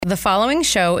The following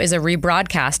show is a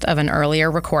rebroadcast of an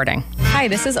earlier recording. Hi,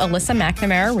 this is Alyssa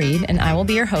McNamara Reed, and I will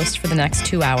be your host for the next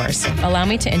 2 hours. Allow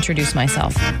me to introduce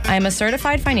myself. I am a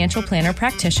certified financial planner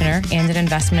practitioner and an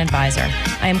investment advisor.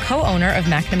 I am co-owner of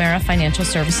McNamara Financial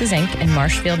Services, Inc. in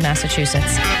Marshfield,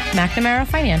 Massachusetts. McNamara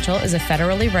Financial is a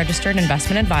federally registered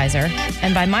investment advisor,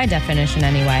 and by my definition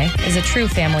anyway, is a true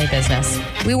family business.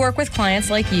 We work with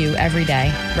clients like you every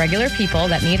day, regular people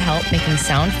that need help making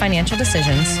sound financial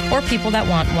decisions, or people that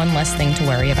want one less thing to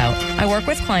worry about. I work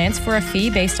with clients for a fee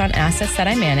based on assets that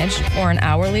I manage, or an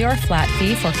hourly or flat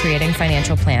fee for creating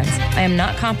financial plans. I am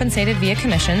not compensated via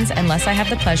commissions unless I have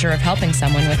the pleasure of helping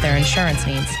someone with their insurance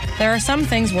needs. There are some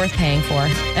things worth paying for,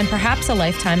 and perhaps a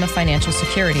lifetime of financial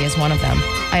security is one of them.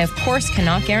 I, of course,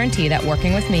 cannot guarantee that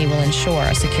working with me will ensure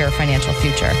a secure financial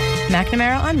future.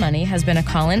 McNamara on Money has been a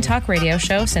call-in talk radio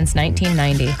show since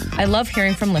 1990. I love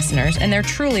hearing from listeners, and there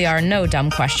truly are no dumb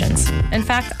questions. In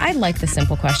fact, I like the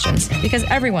simple questions, because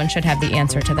everyone should have the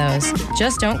answer to those.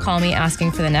 Just don't call me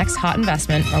asking for the next hot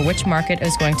investment or which market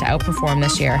is going to outperform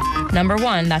this year. Number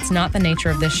one, that's not the nature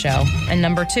of this show. And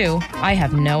number two, I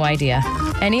have no idea.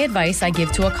 Any advice I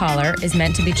give to a caller is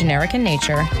meant to be generic in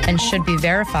nature and should be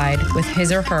verified with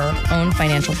his or her own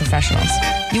financial professionals.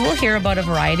 You will hear about a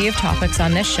variety of topics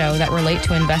on this show that relate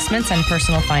to investments and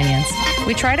personal finance.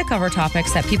 We try to cover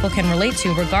topics that people can relate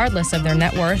to regardless of their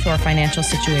net worth or financial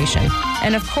situation.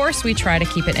 And of course, we try to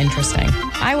keep it interesting.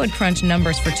 I would crunch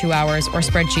numbers for 2 hours or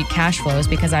spreadsheet cash flows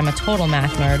because I'm a total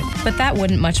math nerd, but that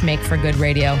wouldn't much make for good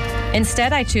radio.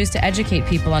 Instead, I choose to educate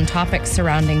people on topics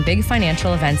surrounding big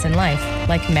financial events in life,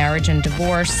 like marriage and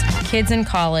divorce, kids in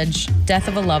college, death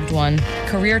of a loved one,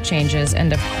 career changes,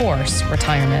 and of course,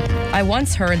 retirement. I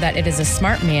once heard that it is a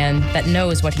smart man that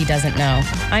knows what he doesn't know.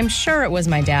 I'm sure it was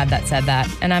my dad that said that,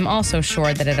 and I'm also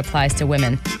sure that it applies to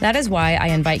women. That is why I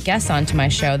invite guests onto my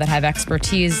show that have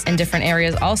expertise in different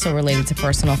areas also related to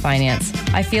personal finance.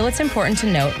 I feel it's important to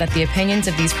note that the opinions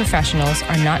of these professionals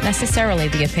are not necessarily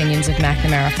the opinions of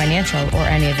McNamara Financial or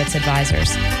any of its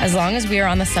advisors. As long as we are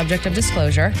on the subject of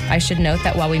disclosure, I should note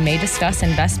that while we may discuss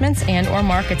investments and or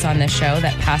markets on this show,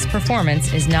 that past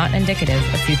performance is not indicative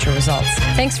of future results.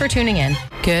 Thanks for tuning in.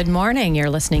 Good morning. You're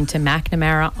listening to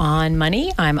McNamara on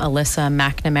Money. I'm Alyssa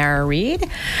McNamara Reed,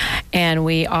 and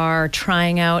we are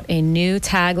trying out a new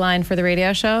tagline for the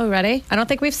radio show. Ready? I don't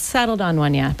think we've settled on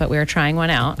one yet, but we're trying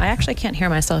one out. I actually can't hear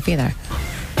myself either.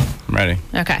 I'm ready.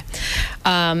 Okay.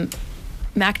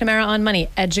 McNamara on Money,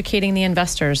 educating the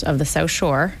investors of the South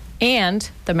Shore and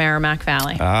the Merrimack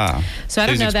Valley. So I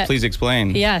don't know that. Please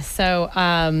explain. Yes. So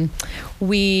I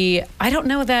don't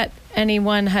know that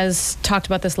anyone has talked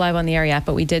about this live on the air yet,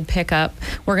 but we did pick up.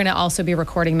 We're going to also be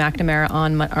recording broadcasting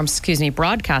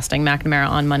McNamara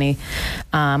on Money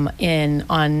on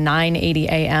 980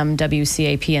 AM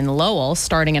WCAP in Lowell,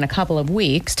 starting in a couple of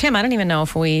weeks. Tim, I don't even know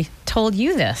if we told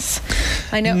you this.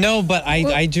 I know. No, but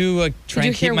I do try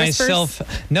and keep myself.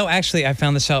 Whispers? No, actually, I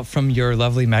found this out from your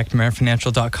lovely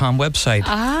McNamaraFinancial.com website.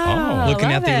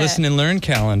 Looking at the Listen and Learn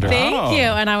calendar. Thank you.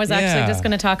 And I was actually just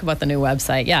going to talk about the new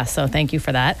website. Yeah, so thank you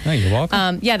for that. Oh, you're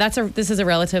welcome. This is a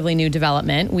relatively new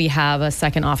development. We have a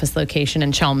second office location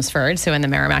in Chelmsford, so in the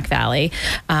Merrimack Valley,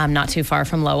 not too far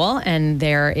from Lowell, and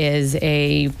there is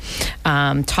a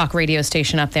talk radio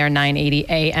station up there, 980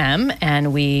 AM,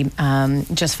 and we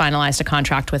just finalized a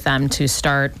contract with them to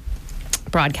start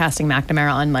broadcasting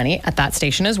McNamara on Money at that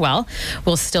station as well.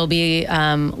 We'll still be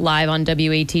live on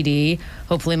WATD,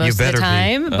 hopefully most of the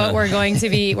time, but we're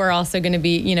also going to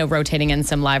be, rotating in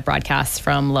some live broadcasts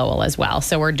from Lowell as well.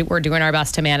 So we're doing our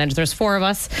best to manage. There's 4 of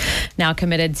us now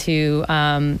committed to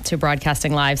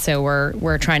broadcasting live. So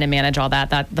we're trying to manage all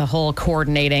that the whole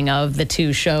coordinating of the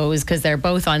 2 shows, because they're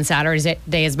both on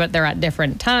Saturdays, but they're at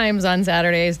different times on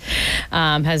Saturdays,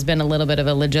 has been a little bit of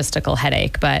a logistical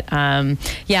headache. But in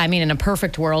a perfect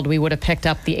world, we would have picked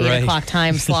up the 8 o'clock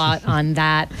time slot on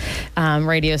that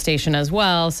radio station as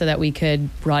well, so that we could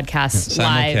broadcast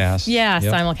live.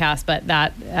 Simulcast, but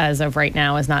that as of right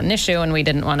now is not an issue, and we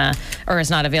didn't want to, or is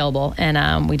not available,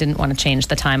 and we didn't want to change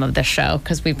the time of this show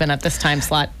because we've been at this time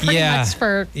slot pretty much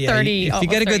for 30. If you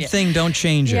get a good thing, don't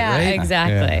change it, right?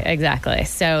 Exactly.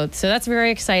 So that's very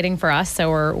exciting for us.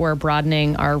 So we're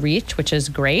broadening our reach, which is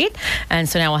great, and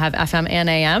so now we'll have FM and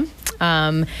AM.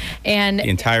 And the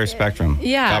entire spectrum.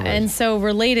 Covered. And so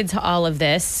related to all of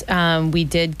this, we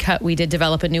did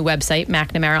develop a new website,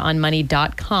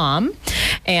 McNamaraonmoney.com,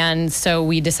 And so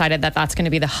we decided that that's going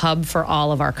to be the hub for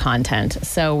all of our content.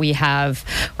 So we're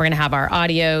going to have our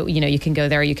audio, you can go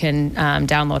there, you can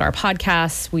download our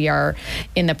podcasts. We are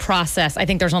in the process, I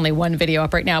think there's only one video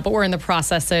up right now, but we're in the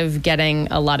process of getting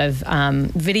a lot of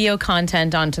video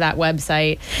content onto that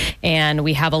website. And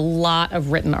we have a lot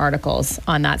of written articles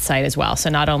on that site as well. So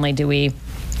not only do we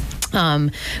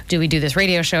do this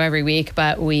radio show every week,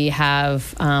 but we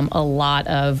have a lot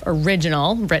of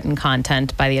original written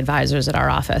content by the advisors at our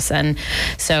office. And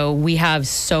so we have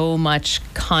so much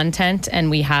content, and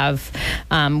we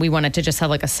wanted to just have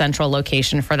like a central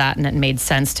location for that. And it made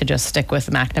sense to just stick with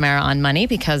McNamara on Money,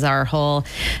 because our whole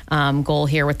goal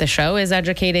here with the show is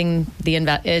educating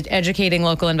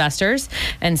local investors.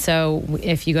 And so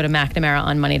if you go to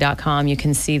McNamaraOnMoney.com, you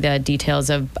can see the details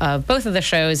of both of the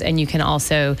shows, and you can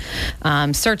also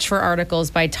search for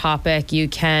articles by topic. You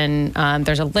can,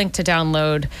 there's a link to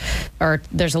download, or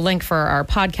there's a link for our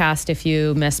podcast if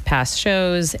you missed past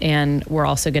shows. And we're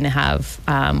also going to have,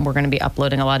 we're going to be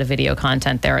uploading a lot of video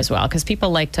content there as well, because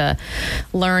people like to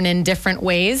learn in different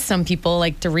ways. Some people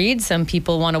like to read. Some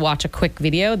people want to watch a quick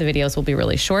video. The videos will be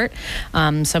really short.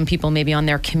 Some people maybe on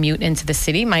their commute into the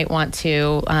city might want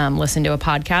to listen to a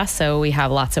podcast. So we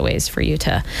have lots of ways for you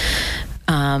to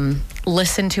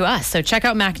listen to us. So check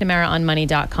out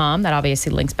McNamaraOnMoney.com. That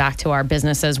obviously links back to our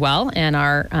business as well. And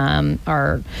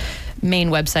our main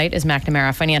website is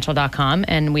McNamaraFinancial.com.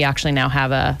 And we actually now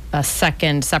have a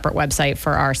second separate website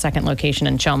for our second location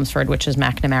in Chelmsford, which is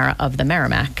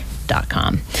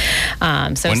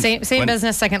McNamaraoftheMerrimack.com. Same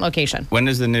business, second location. When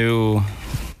does the new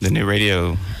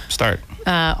radio start?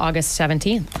 August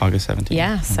 17th. August 17th.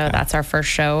 Yeah, so that's our first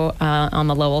show on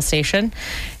the Lowell station.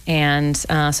 And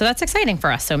so that's exciting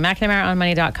for us. So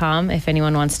McNamaraOnMoney.com, if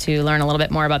anyone wants to learn a little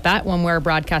bit more about that. When we're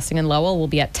broadcasting in Lowell, we'll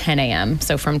be at 10 a.m.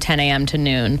 So from 10 a.m. to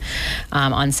noon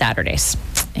on Saturdays.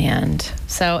 And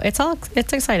so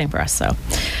it's exciting for us. So,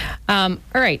 all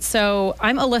right. So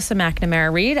I'm Alyssa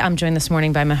McNamara Reed. I'm joined this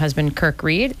morning by my husband, Kirk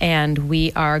Reed, and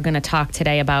we are going to talk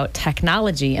today about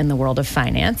technology in the world of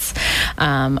finance.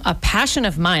 A passion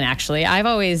of mine, actually. I've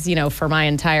always, for my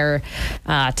entire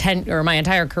my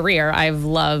entire career, I've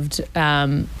loved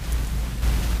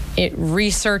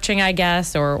researching, I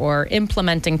guess, or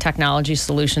implementing technology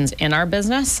solutions in our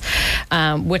business,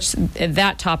 which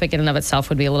that topic in and of itself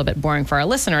would be a little bit boring for our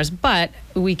listeners, but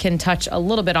we can touch a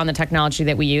little bit on the technology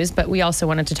that we use. But we also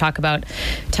wanted to talk about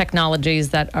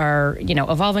technologies that are,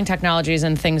 evolving technologies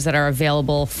and things that are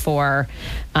available for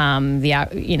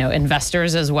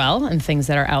investors as well, and things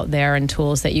that are out there and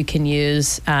tools that you can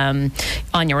use on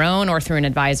your own or through an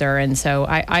advisor. And so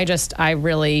I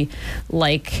really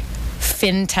like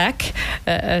fintech.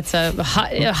 It's a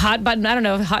hot button. I don't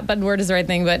know if hot button word is the right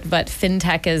thing, but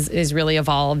fintech is really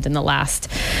evolved in the last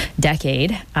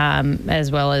decade, as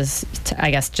well as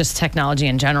I guess just technology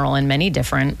in general in many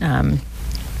different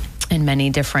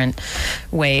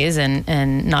ways,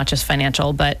 and not just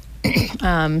financial, but.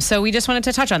 So we just wanted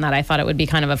to touch on that. I thought it would be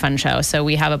kind of a fun show. So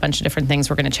we have a bunch of different things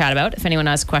we're going to chat about. If anyone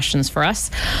has questions for us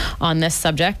on this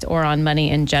subject or on money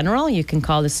in general, you can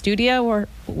call the studio.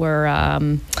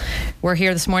 We're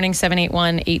here this morning,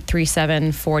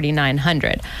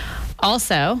 781-837-4900.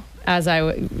 Also,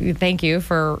 thank you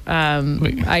for,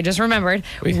 I just remembered,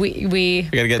 we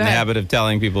got to get in the habit of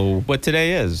telling people what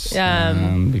today is,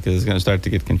 because it's going to start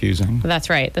to get confusing. That's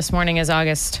right. This morning is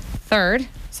August 3rd.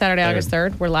 Saturday, August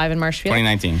 3rd. We're live in Marshfield.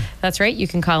 2019. That's right. You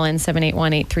can call in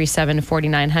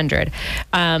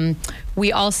 781-837-4900.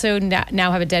 We also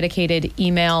now have a dedicated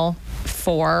email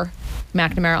for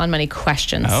McNamara on Money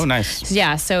questions. Oh, nice.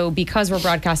 Yeah, so because we're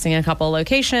broadcasting in a couple of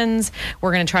locations,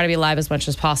 we're going to try to be live as much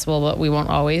as possible, but we won't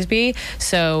always be.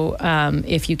 So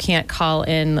if you can't call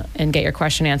in and get your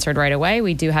question answered right away,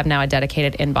 we do have now a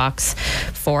dedicated inbox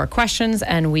for questions,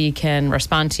 and we can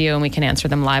respond to you and we can answer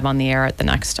them live on the air at the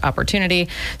next opportunity.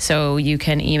 So you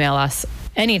can email us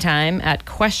anytime at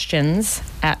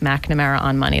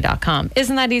questions@McNamaraOnMoney.com.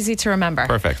 Isn't that easy to remember?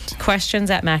 Perfect.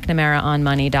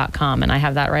 Questions@McNamaraOnMoney.com. And I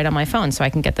have that right on my phone, so I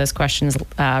can get those questions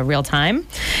real time.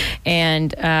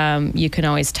 And you can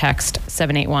always text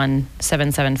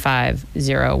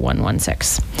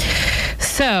 781-775-0116.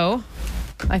 So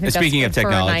I think Speaking of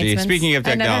technology.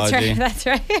 That's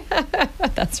right.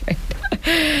 That's right.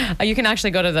 You can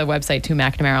actually go to the website to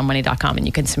McNamaraOnMoney.com, and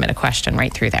you can submit a question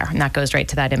right through there, and that goes right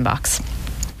to that inbox.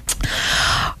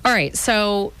 All right,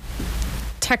 so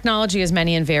technology is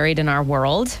many and varied in our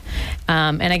world.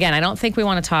 And again, I don't think we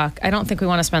want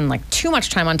to spend like too much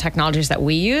time on technologies that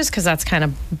we use, because that's kind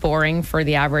of boring for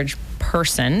the average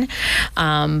person.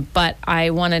 But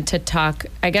I wanted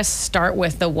to start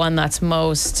with the one that's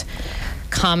most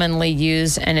commonly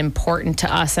used and important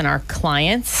to us and our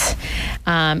clients.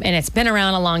 And it's been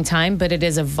around a long time, but it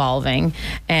is evolving.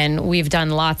 And we've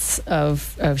done lots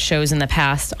of shows in the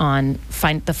past on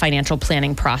the financial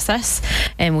planning process.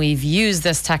 And we've used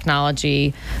this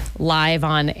technology live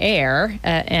on air.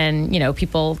 And,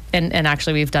 people, and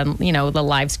actually we've done, the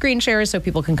live screen shares so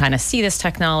people can kind of see this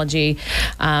technology.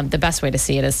 The best way to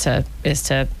see it is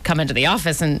to come into the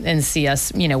office and see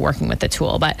us, working with the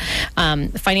tool. But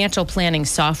financial planning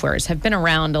softwares have been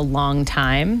around a long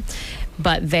time,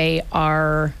 but they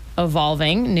are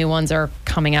evolving. New ones are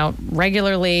coming out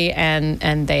regularly,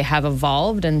 and they have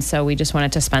evolved. And so we just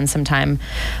wanted to spend some time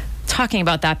talking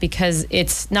about that, because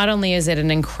it's not only is it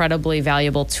an incredibly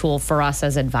valuable tool for us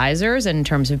as advisors in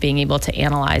terms of being able to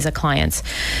analyze a client's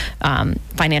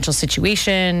financial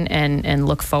situation and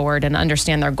look forward and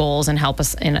understand their goals and help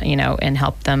us and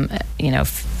help them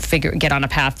get on a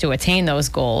path to attain those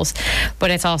goals, but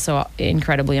it's also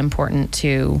incredibly important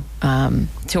to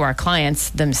our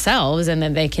clients themselves, and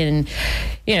then they can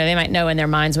they might know in their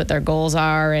minds what their goals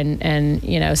are,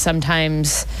 and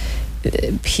sometimes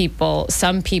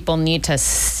some people need to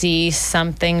see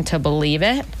something to believe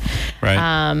it. Right.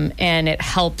 And it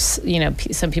helps,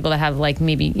 some people that have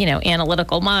maybe,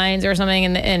 analytical minds or something,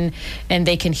 and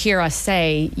they can hear us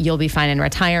say, you'll be fine in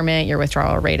retirement, your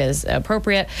withdrawal rate is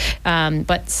appropriate.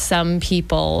 But some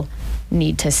people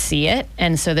need to see it.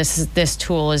 And so this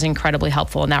tool is incredibly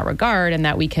helpful in that regard, and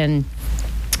that we can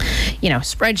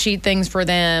spreadsheet things for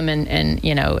them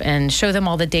and show them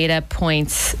all the data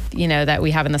points, that we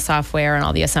have in the software and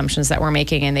all the assumptions that we're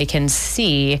making, and they can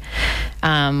see,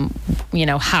 how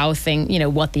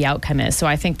what the outcome is. So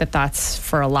I think that that's,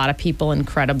 for a lot of people,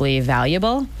 incredibly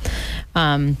valuable.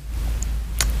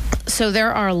 So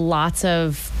there are lots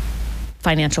of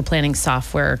financial planning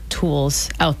software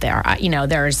tools out there.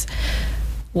 There's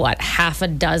half a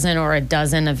dozen or a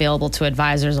dozen available to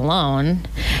advisors alone.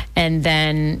 And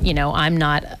then, I'm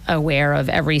not aware of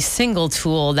every single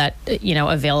tool that,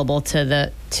 available to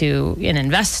an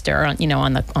investor,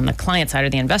 on the client side or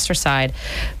the investor side.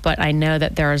 But I know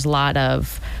that there's a lot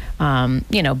of,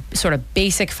 sort of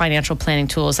basic financial planning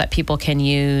tools that people can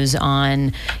use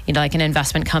on, like an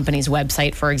investment company's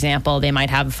website, for example. They might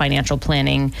have a financial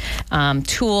planning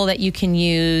tool that you can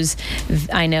use.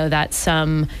 I know that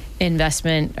some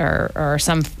investment or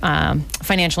some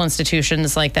financial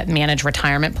institutions that manage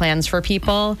retirement plans for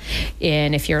people.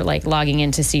 And if you're logging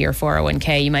in to see your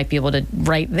 401k, you might be able to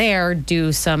right there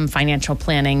do some financial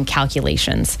planning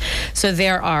calculations. So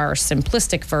there are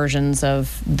simplistic versions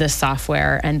of the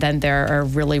software, and then there are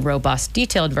really robust,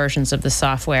 detailed versions of the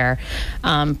software.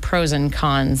 Pros and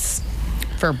cons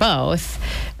for both.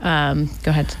 Go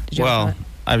ahead. Did you have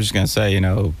I was just going to say,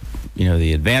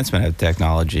 the advancement of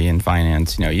technology in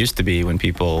finance, it used to be when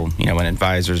people, when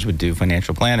advisors would do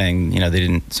financial planning,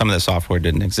 some of the software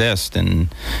didn't exist.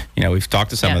 And, we've talked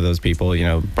to some of those people,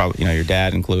 probably, your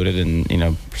dad included,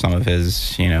 and, some of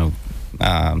his,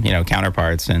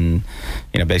 counterparts, and,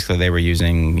 basically they were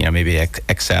using, maybe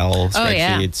Excel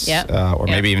spreadsheets, or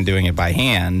maybe even doing it by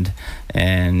hand,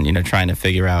 and, trying to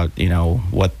figure out,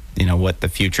 what the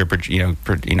future,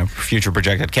 future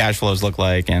projected cash flows look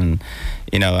like. And,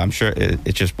 I'm sure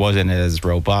it just wasn't as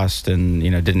robust, and,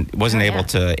 wasn't able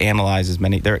to analyze as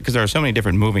many because there are so many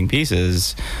different moving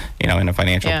pieces, in a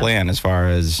financial plan, as far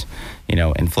as,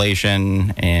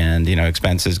 inflation and,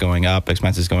 expenses going up,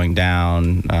 expenses going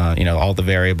down, all the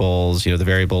variables, the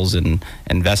variables in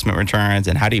investment returns,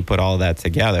 and how do you put all of that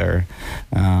together?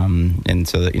 And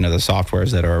so that, the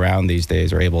softwares that are around these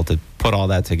days are able to put all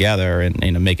that together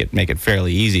and, make it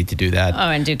fairly easy to do that. Oh,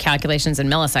 and do calculations in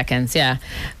milliseconds. Yeah.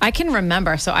 I can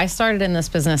remember, so I started in this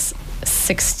business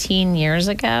 16 years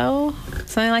ago,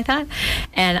 something like that.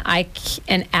 And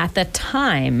at the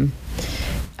time,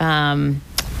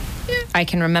 I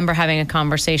can remember having a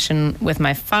conversation with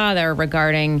my father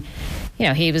regarding,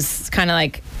 he was kind of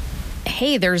like,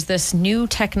 hey, there's this new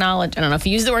technology. I don't know if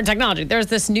you use the word technology. There's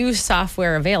this new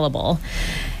software available,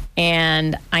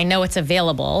 and I know it's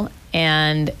available.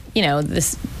 And,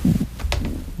 this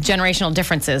generational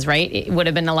differences, right? It would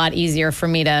have been a lot easier for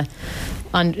me to,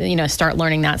 start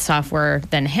learning that software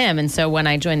than him. And so when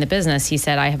I joined the business, he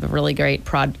said, I have a really great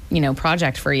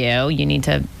project for you. You need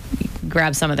to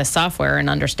grab some of this software and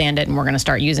understand it, and we're going to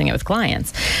start using it with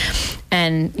clients.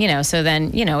 And, so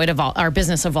then, it evolved, our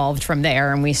business evolved from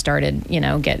there, and we started,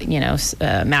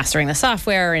 mastering the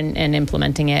software and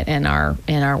implementing it in our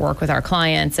work with our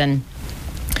clients. And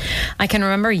I can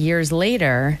remember years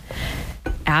later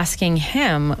asking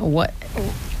him, what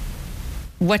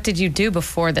did you do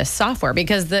before this software?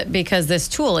 Because this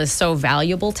tool is so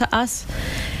valuable to us.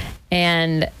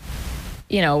 And,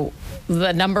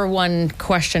 the number one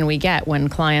question we get when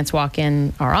clients walk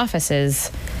in our office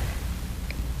is,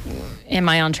 am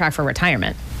I on track for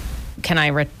retirement?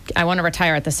 I want to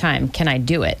retire at this time. Can I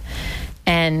do it?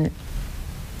 And,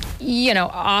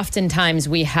 oftentimes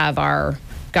we have our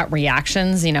gut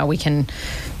reactions. We can,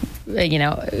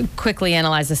 quickly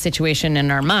analyze the situation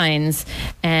in our minds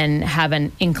and have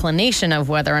an inclination of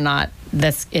whether or not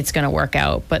it's going to work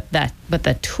out. But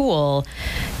the tool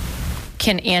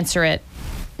can answer it,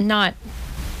 not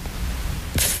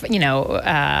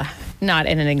you're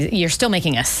still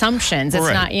making assumptions. It's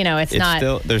right.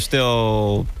 not, there's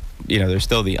still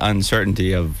the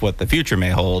uncertainty of what the future may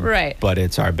hold. Right. But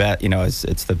it's our bet,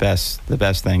 it's the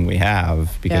best thing we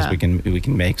have, because we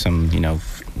can make some,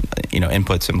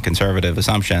 input some conservative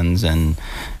assumptions, and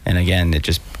again, it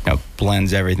just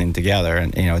blends everything together,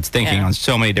 and it's thinking on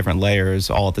so many different layers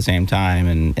all at the same time,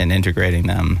 and integrating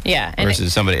them. Yeah.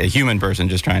 Versus a human person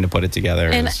just trying to put it together.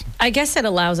 And I guess it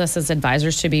allows us as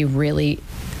advisors to be really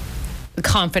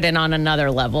confident on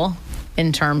another level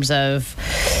in terms of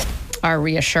are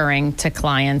reassuring to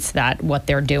clients that what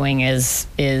they're doing is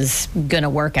going to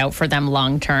work out for them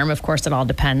long term. Of course, it all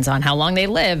depends on how long they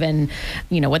live and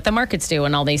what the markets do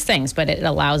and all these things, but it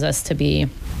allows us to be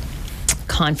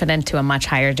confident to a much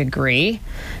higher degree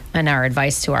in our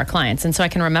advice to our clients. And so I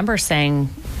can remember saying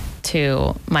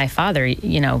to my father,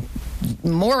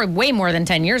 way more than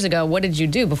 10 years ago, what did you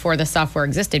do before the software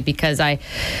existed? Because I,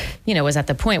 was at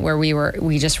the point where we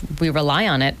rely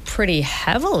on it pretty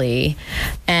heavily,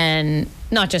 and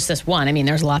not just this one. I mean,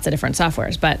 there's lots of different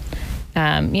softwares, but,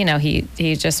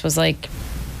 he just was like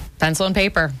pencil and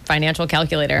paper, financial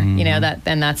calculator,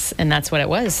 mm-hmm. That's what it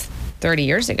was 30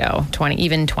 years ago,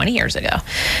 20 years ago.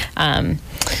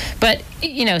 But,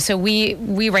 so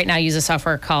we right now use a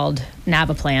software called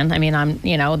Naviplan. I mean,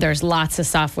 there's lots of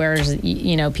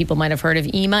softwares, people might have heard of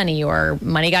eMoney or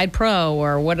Money Guide Pro,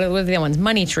 or what are the other ones?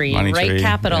 MoneyTree, Right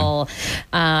Capital.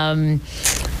 Yeah.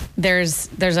 There's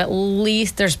at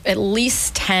least 8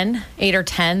 or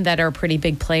 10 that are pretty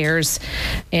big players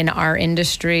in our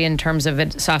industry in terms of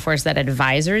softwares that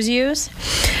advisors use.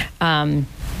 And,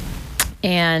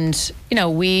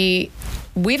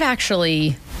 we've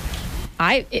actually,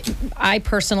 I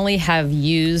personally have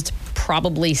used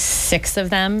probably 6 of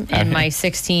them in my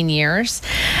 16 years,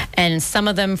 and some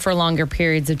of them for longer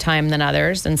periods of time than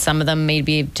others, and some of them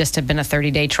maybe just have been a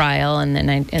 30-day trial, and then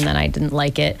I didn't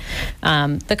like it.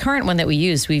 The current one that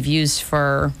we've used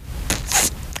for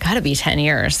gotta be 10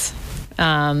 years,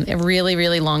 a really,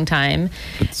 really long time.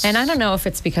 And I don't know if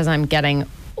it's because I'm getting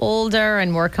older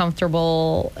and more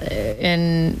comfortable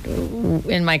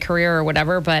in my career or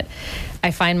whatever, but I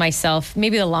find myself,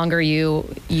 maybe the longer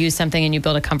you use something and you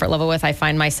build a comfort level with, I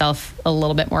find myself a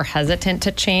little bit more hesitant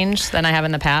to change than I have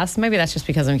in the past. Maybe that's just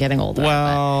because I'm getting older.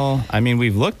 Well, I mean,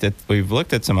 we've looked at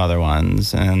some other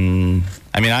ones, and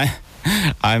I mean,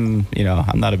 I'm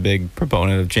not a big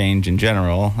proponent of change in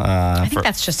general. I think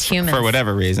that's just human for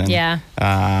whatever reason. Yeah.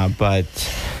 But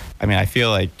I mean, I feel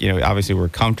like, obviously we're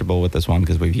comfortable with this one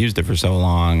because we've used it for so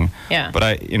long. Yeah.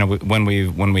 But when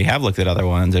we have looked at other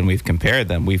ones and we've compared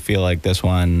them, we feel like this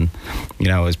one,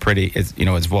 is pretty. It's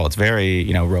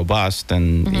very robust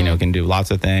and mm-hmm. Can do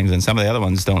lots of things. And some of the other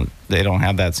ones don't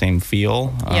have that same feel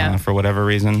for whatever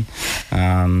reason.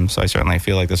 So I certainly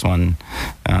feel like this one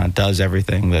does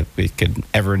everything that we could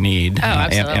ever need,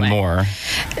 and more.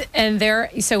 And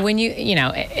so when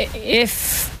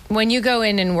you go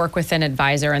in and work with an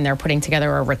advisor and they're putting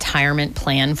together a retirement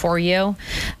plan for you,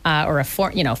 or a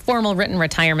formal written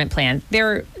retirement plan,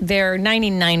 they're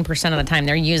 99% of the time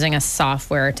they're using a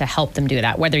software to help them do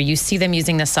that. Whether you see them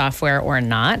using the software or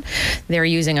not, they're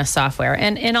using a software.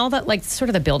 And all that, like, sort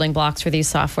of the building blocks for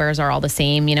these softwares are all the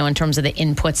same, in terms of the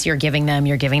inputs you're giving them.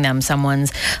 You're giving them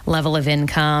someone's level of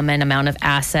income and amount of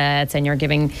assets, and you're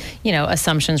giving,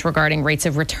 assumptions regarding rates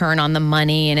of return on the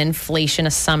money and inflation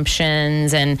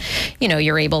assumptions, and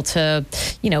you're able to,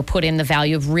 put in the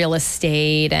value of real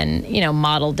estate and,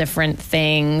 model different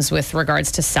things with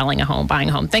regards to selling a home, buying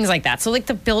a home, things like that. So like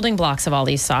the building blocks of all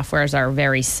these softwares are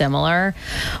very similar.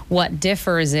 What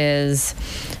differs is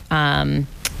how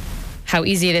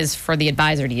easy it is for the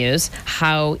advisor to use,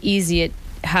 how easy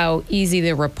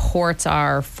the reports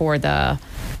are for the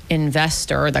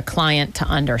investor or the client to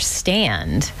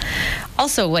understand.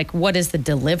 Also, like, what is the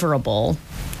deliverable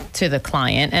to the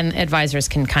client, and advisors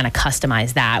can kind of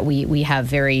customize that. We have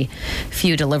very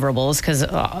few deliverables because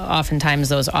oftentimes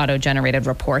those auto-generated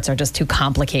reports are just too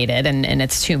complicated and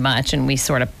it's too much, and we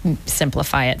sort of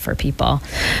simplify it for people.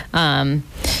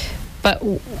 But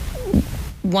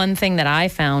one thing that I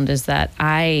found is that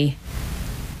the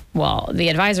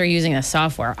advisor using the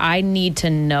software, I need to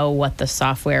know what the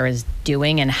software is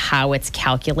doing and how it's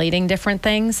calculating different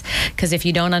things. Because if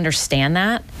you don't understand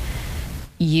that,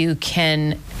 you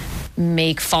can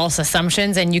make false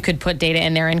assumptions and you could put data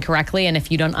in there incorrectly. And if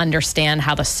you don't understand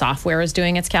how the software is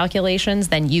doing its calculations,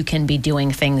 then you can be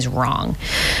doing things wrong.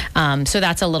 So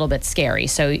that's a little bit scary.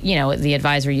 So, you know, the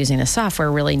advisor using the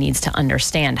software really needs to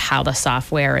understand how the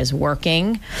software is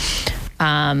working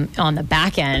on the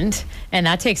back end. And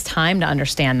that takes time to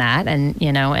understand that, and,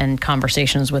 you know, and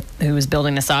conversations with who is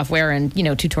building the software and, you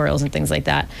know, tutorials and things like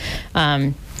that.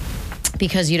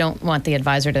 Because you don't want the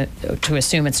advisor to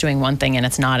assume it's doing one thing and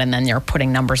it's not, and then you're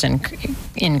putting numbers in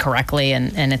incorrectly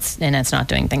and it's not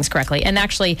doing things correctly. And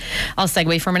actually, I'll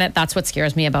segue for a minute. That's what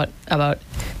scares me about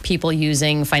people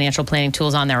using financial planning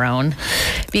tools on their own,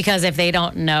 because if they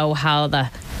don't know how the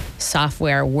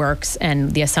software works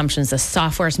and the assumptions the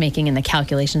software is making and the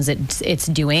calculations it's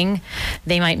doing,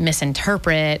 they might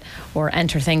misinterpret or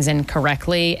enter things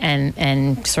incorrectly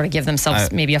and sort of give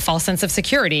themselves maybe a false sense of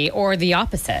security, or the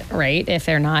opposite, right? If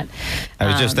they're not. I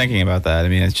was just thinking about that. I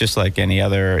mean, it's just like any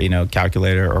other, you know,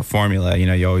 calculator or formula. You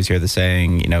know, you always hear the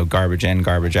saying, you know, garbage in,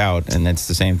 garbage out, and it's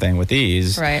the same thing with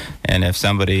these. Right. And if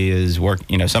somebody is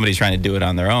somebody's trying to do it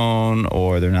on their own,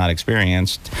 or they're not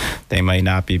experienced, they might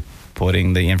not be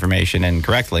putting the information in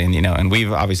correctly. And, you know, and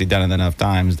we've obviously done it enough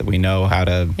times that we know how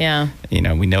to, you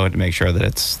know, we know to make sure that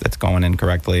it's going in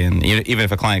correctly. And even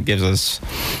if a client gives us,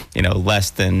 you know,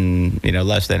 less than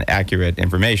accurate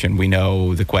information, we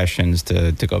know the questions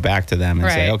to go back to them and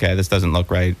say, okay, this doesn't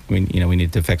look right. We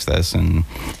need to fix this. And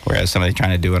whereas somebody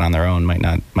trying to do it on their own might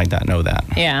not know that.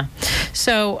 Yeah.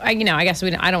 So, I guess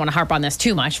I don't want to harp on this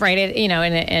too much, right?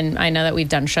 And I know that we've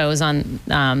done shows on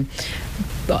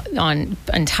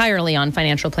entirely on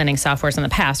financial planning softwares in the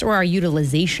past, or our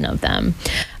utilization of them.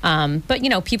 But, you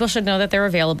know, people should know that they're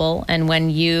available. And when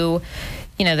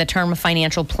the term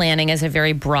financial planning is a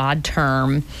very broad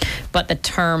term, but the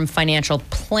term financial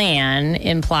plan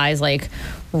implies like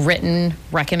written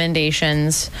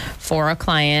recommendations for a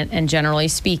client. And generally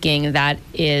speaking, that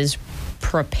is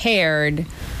prepared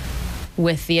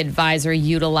with the advisor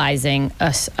utilizing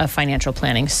a financial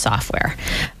planning software.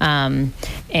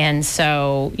 And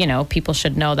so, you know, people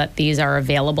should know that these are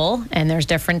available and there's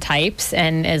different types.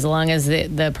 And as long as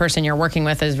the person you're working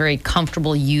with is very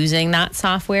comfortable using that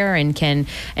software and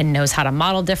knows how to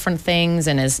model different things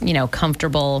and is, you know,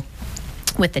 comfortable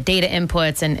with the data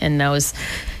inputs and knows,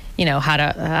 you know, how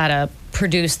to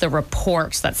produce the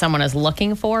reports that someone is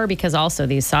looking for, because also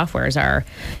these softwares are,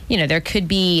 you know, there could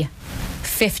be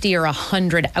 50 or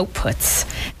 100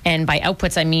 outputs. And by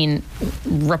outputs, I mean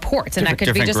reports. And that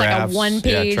could be just graphs, like a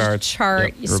one-page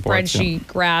chart, spreadsheet,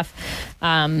 graph.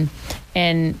 And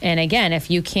again,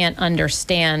 if you can't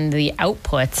understand the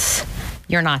outputs,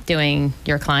 you're not doing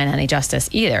your client any justice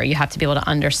either. You have to be able to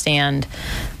understand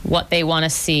what they want to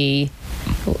see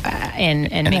and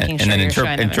making sure you're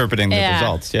showing them interpreting the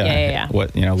results. Yeah.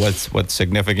 What, you know, what's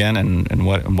significant and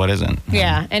what isn't.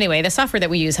 Yeah. Anyway, the software that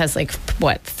we use has like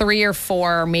 3 or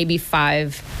 4, maybe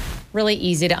 5 really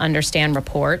easy to understand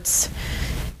reports.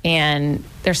 And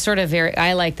they're sort of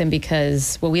I like them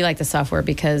because, we like the software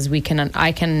because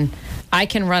I can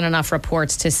run enough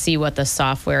reports to see what the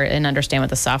software and understand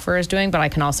what the software is doing, but I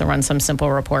can also run some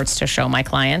simple reports to show my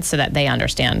clients so that they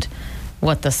understand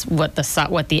what the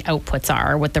outputs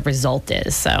are, what the result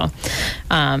is. So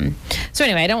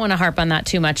anyway, I don't want to harp on that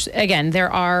too much. Again,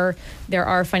 there are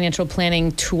financial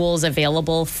planning tools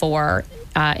available for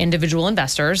individual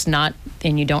investors, and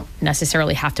you don't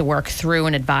necessarily have to work through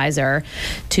an advisor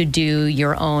to do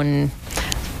your own,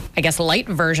 I guess, light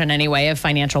version anyway of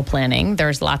financial planning.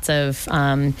 There's lots of,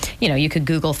 you could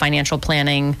Google financial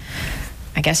planning.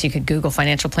 I guess you could Google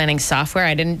financial planning software.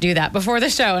 I didn't do that before the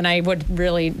show, and I would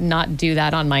really not do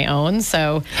that on my own.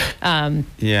 So,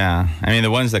 yeah, I mean,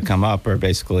 the ones that come up are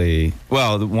basically,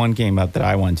 the one came up that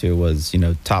I went to was,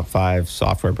 top 5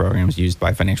 software programs used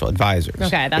by financial advisors.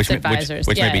 Okay, that's advisors.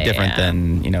 Which may be different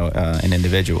than, an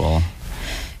individual.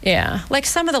 Yeah, like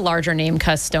some of the larger name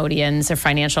custodians or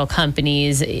financial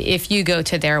companies, if you go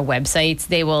to their websites,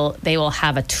 they will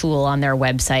have a tool on their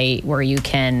website where you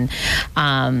can,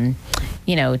 I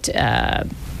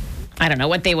don't know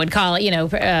what they would call it,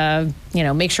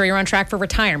 make sure you're on track for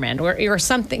retirement or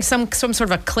something, some sort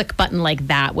of a click button like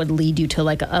that would lead you to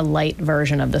like a light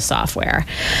version of the software.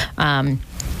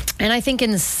 And I think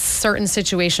in certain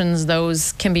situations,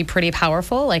 those can be pretty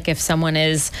powerful. Like if someone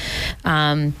is,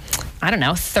 I don't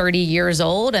know, 30 years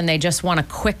old, and they just want a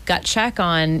quick gut check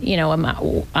on,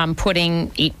 I'm putting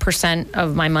 8%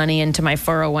 of my money into my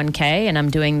 401k and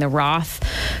I'm doing the Roth,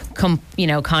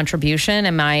 contribution.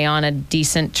 Am I on a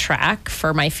decent track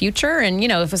for my future? And,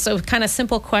 so kind of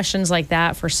simple questions like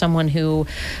that for someone who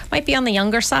might be on the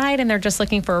younger side and they're just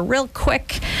looking for a real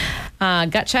quick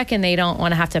gut check, and they don't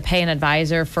want to have to pay an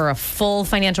advisor for a full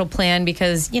financial plan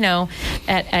because,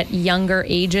 at younger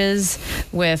ages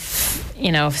with,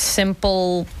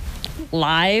 simple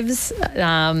lives,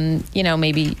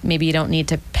 maybe you don't need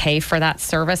to pay for that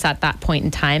service at that point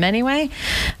in time anyway.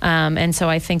 And so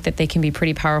I think that they can be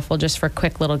pretty powerful just for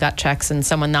quick little gut checks, and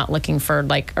someone not looking for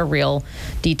like a real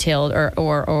detailed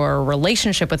or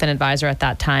relationship with an advisor at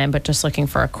that time, but just looking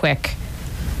for a quick,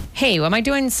 hey, am I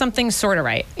doing something sort of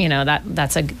right?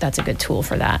 That's a good tool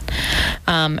for that.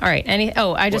 All right.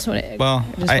 I just want to. Well,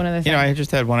 one other thing. I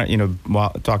just had one.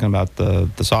 While talking about the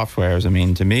softwares. I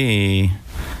mean, to me,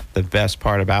 the best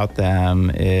part about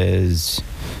them is,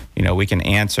 we can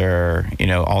answer,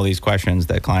 all these questions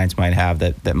that clients might have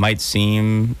that might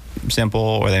seem simple,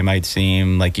 or they might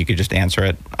seem like you could just answer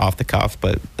it off the cuff,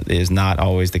 but is not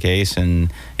always the case.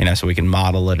 And, so we can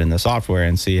model it in the software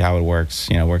and see how it works,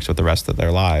 works with the rest of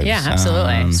their lives. Yeah,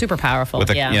 absolutely. Super powerful.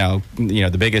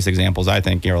 The biggest examples, I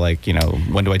think,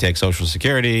 when do I take Social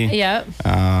Security? Yep.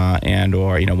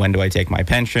 Or when do I take my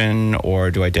pension,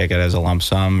 or do I take it as a lump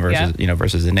sum versus,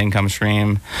 versus an income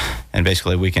stream? And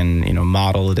basically we can,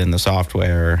 model it in the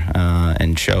software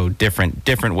and show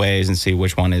different ways and see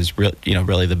which one is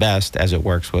really the best as it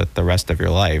works with the rest of your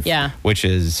life. Yeah. Which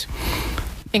is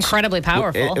incredibly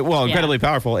powerful. Incredibly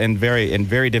powerful and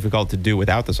very difficult to do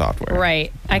without the software.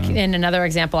 Right. And another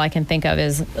example I can think of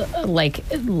is like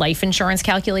life insurance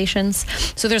calculations.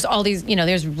 So there's all these,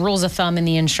 there's rules of thumb in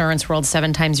the insurance world: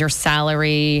 7 times your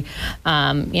salary.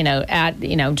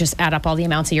 Just add up all the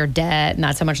amounts of your debt, and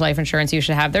that's how much life insurance you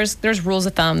should have. There's rules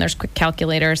of thumb. There's quick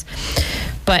calculators,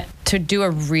 but to do a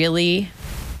really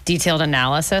detailed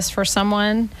analysis for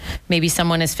someone. Maybe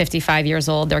someone is 55 years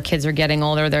old, their kids are getting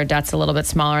older, their debt's a little bit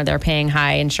smaller, they're paying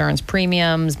high insurance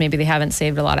premiums. Maybe they haven't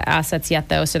saved a lot of assets yet,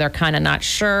 though, so they're kind of not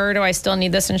sure, do I still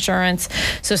need this insurance?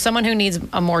 So someone who needs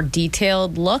a more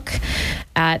detailed look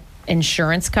at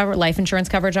insurance cover, life insurance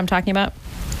coverage I'm talking about,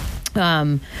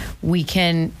 we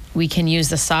can use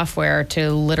the software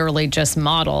to literally just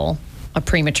model a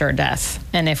premature death.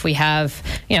 And if we have,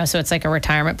 so it's like a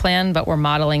retirement plan, but we're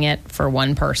modeling it for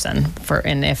one person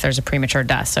and if there's a premature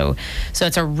death. So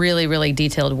it's a really, really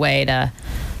detailed way to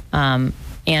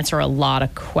answer a lot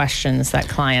of questions that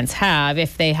clients have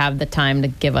if they have the time to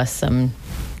give us some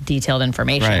detailed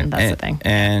information. Right. That's the thing.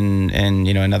 And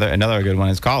another good one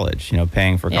is college,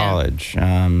 paying for college.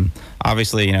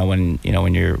 Obviously, when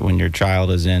your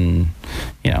child is in,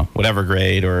 whatever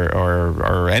grade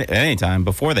or any time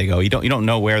before they go, you don't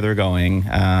know where they're going.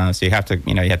 So you have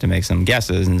to make some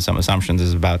guesses and some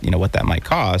assumptions about, what that might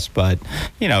cost. But,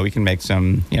 we can make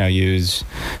some, use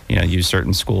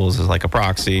certain schools as like a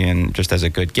proxy and just as a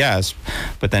good guess,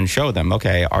 but then show them,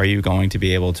 okay, are you going to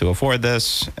be able to afford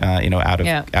this,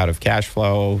 out of cash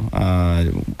flow?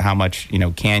 How much,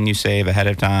 can you save ahead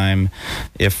of time?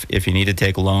 If you need to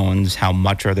take loans, how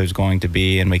much are those going to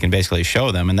be? And we can basically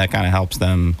show them, and that kind of helps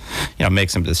them, make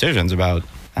some decisions about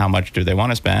how much do they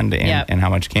want to spend and how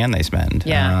much can they spend.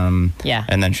 And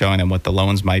then showing them what the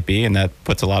loans might be, and that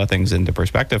puts a lot of things into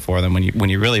perspective for them when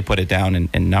you really put it down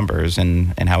in numbers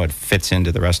and how it fits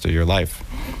into the rest of your life.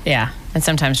 Yeah. And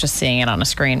sometimes just seeing it on a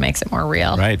screen makes it more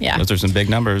real. Right. Yeah. Those are some big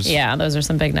numbers. Yeah, those are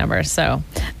some big numbers. So,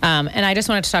 and I just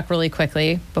wanted to talk really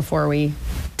quickly before we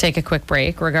take a quick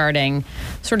break regarding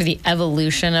sort of the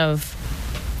evolution of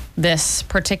this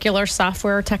particular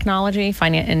software technology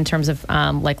in terms of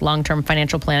like long-term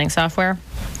financial planning software.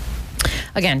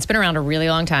 Again, it's been around a really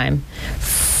long time.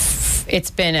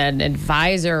 It's been an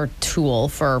advisor tool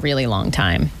for a really long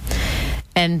time.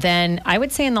 And then I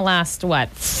would say in the last,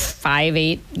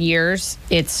 5-8 years,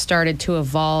 it's started to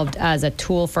evolve as a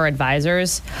tool for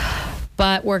advisors.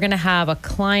 But we're going to have a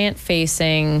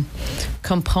client-facing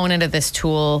component of this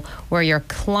tool where your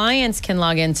clients can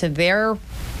log into their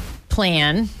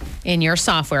plan in your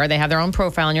software. They have their own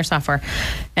profile in your software,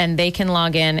 and they can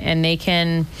log in and they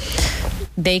can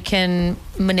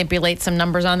manipulate some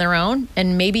numbers on their own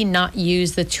and maybe not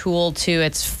use the tool to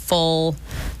its full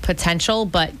potential,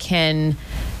 but can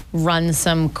run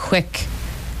some quick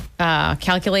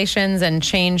calculations and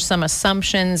change some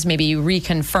assumptions, maybe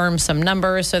reconfirm some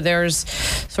numbers. So there's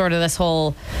sort of this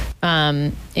whole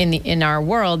in our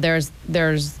world, there's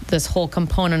this whole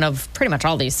component of pretty much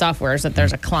all these softwares that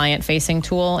there's a client-facing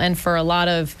tool, and for a lot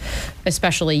of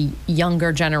especially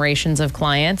younger generations of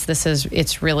clients,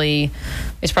 it's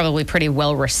probably pretty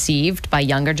well received by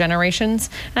younger generations.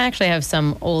 And I actually have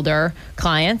some older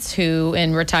clients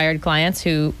and retired clients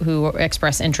who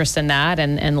express interest in that,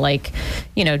 and like,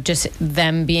 just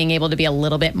them being able to be a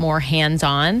little bit more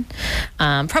hands-on.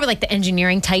 Probably like the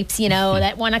engineering types,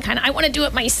 that want to I want to do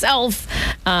it myself.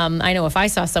 I know if I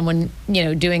saw someone,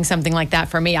 doing something like that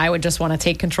for me, I would just want to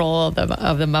take control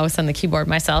of the mouse and the keyboard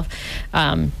myself.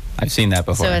 I've seen that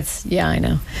before. So I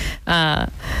know.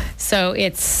 So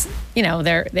it's,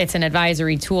 it's an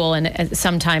advisory tool, and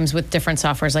sometimes with different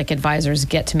softwares, like advisors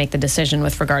get to make the decision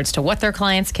with regards to what their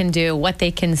clients can do, what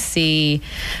they can see,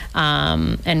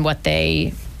 and what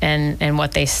they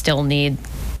still need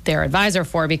their advisor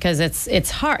for, because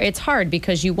it's hard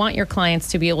because you want your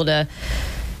clients to be able to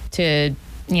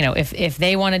if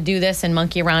they want to do this and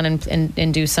monkey around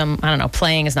and do some, I don't know,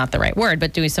 playing is not the right word,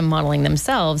 but doing some modeling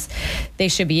themselves, they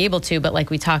should be able to. But like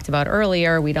we talked about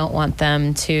earlier, we don't want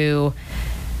them to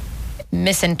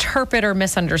misinterpret or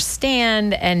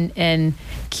misunderstand and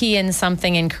key in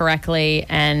something incorrectly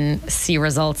and see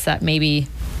results that maybe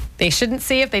they shouldn't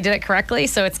see if they did it correctly.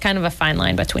 So it's kind of a fine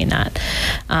line between that.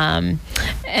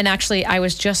 And actually, I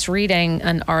was just reading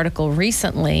an article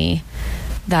recently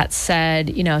that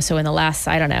said, so in the last,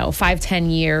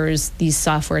 5-10 years, these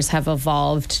softwares have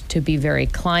evolved to be very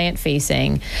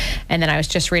client-facing. And then I was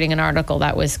just reading an article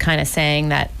that was kind of saying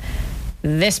that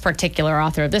this particular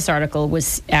author of this article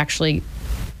was actually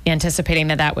anticipating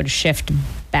that would shift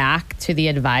back to the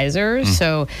advisors.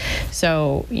 So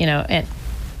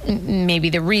and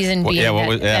maybe the reason being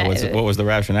what was the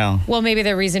rationale? Well, maybe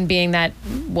the reason being that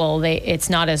it's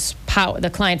not as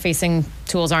the client-facing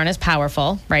tools aren't as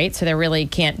powerful, right? So they really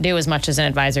can't do as much as an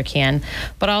advisor can.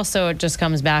 But also, it just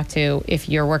comes back to, if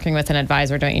you're working with an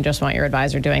advisor, don't you just want your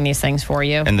advisor doing these things for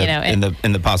you? And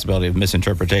the possibility of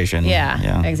misinterpretation.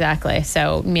 Yeah, exactly.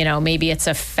 So maybe it's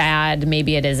a fad,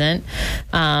 maybe it isn't.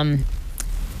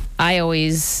 I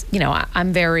always,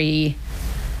 I'm very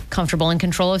comfortable in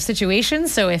control of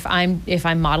situations. So if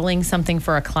I'm modeling something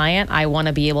for a client, I want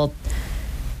to be able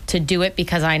to do it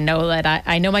because I know that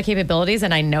I know my capabilities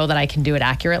and I know that I can do it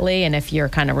accurately. And if you're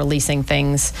kind of releasing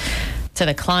things to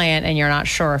the client and you're not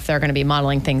sure if they're going to be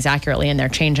modeling things accurately and they're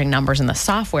changing numbers in the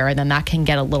software, then that can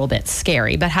get a little bit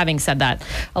scary. But having said that,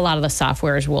 a lot of the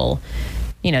softwares will,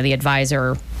 the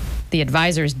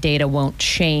advisor's data won't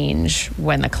change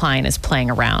when the client is playing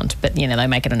around, but they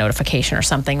might get a notification or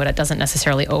something, but it doesn't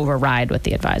necessarily override what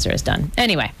the advisor has done.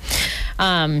 Anyway,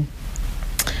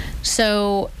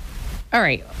 so all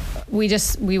right,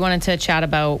 we wanted to chat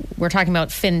about, we're talking about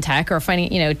fintech or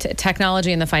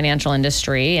technology in the financial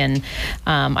industry, and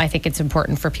I think it's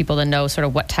important for people to know sort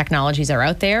of what technologies are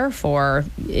out there for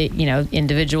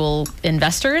individual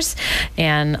investors,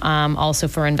 and also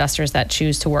for investors that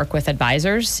choose to work with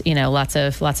advisors. Lots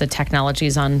of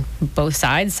technologies on both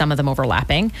sides, some of them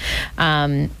overlapping,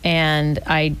 and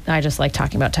I just like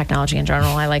talking about technology in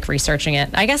general. I like researching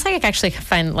it. I guess I actually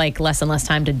find like less and less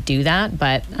time to do that,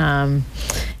 but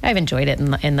I've enjoyed it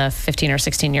in the 15 or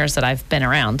 16 years that I've been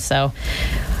around. So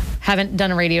haven't done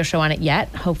a radio show on it yet.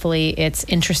 Hopefully it's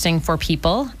interesting for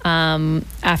people.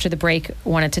 After the break,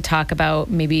 wanted to talk about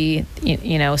maybe,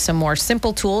 some more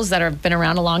simple tools that have been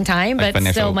around a long time, like but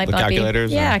still might not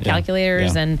calculators. Be.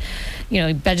 Calculators and,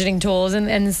 budgeting tools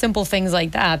and simple things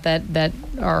like that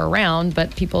are around,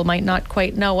 but people might not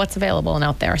quite know what's available and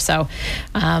out there. So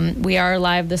we are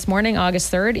live this morning,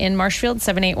 August 3rd in Marshfield,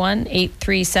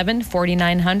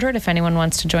 781-837-4900. If anyone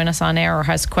wants to join us on air or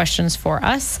has questions for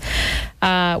us,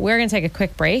 we're going to take a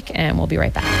quick break and we'll be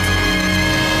right back.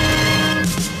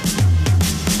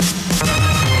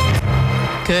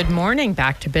 Good morning.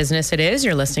 Back to business it is.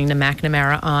 You're listening to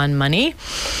McNamara on Money,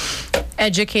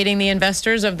 educating the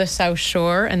investors of the South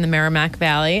Shore and the Merrimack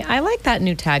Valley. I like that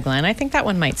new tagline. I think that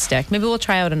one might stick. Maybe we'll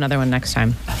try out another one next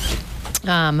time.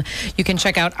 You can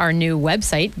check out our new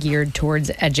website geared towards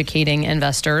educating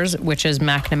investors, which is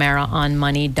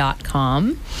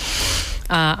McNamaraOnMoney.com.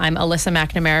 I'm Alyssa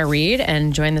McNamara Reed,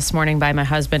 and joined this morning by my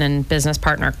husband and business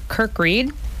partner, Kirk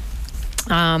Reed.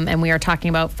 And we are talking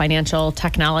about financial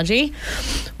technology.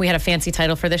 We had a fancy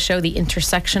title for this show, The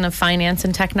Intersection of Finance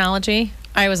and Technology.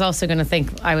 I was also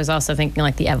thinking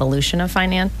like the evolution of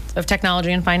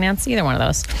technology and finance, either one of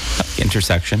those.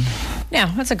 Intersection.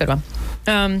 Yeah, that's a good one.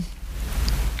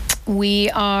 We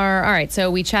are, all right,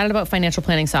 so we chatted about financial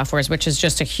planning softwares, which is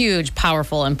just a huge,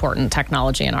 powerful, important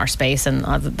technology in our space, and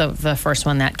the first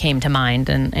one that came to mind,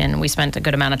 and we spent a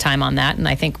good amount of time on that, and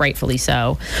I think rightfully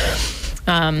so.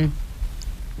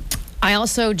 I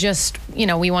also just,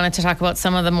 we wanted to talk about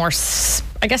some of the more,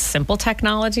 I guess, simple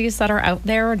technologies that are out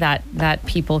there that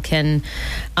people can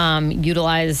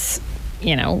utilize.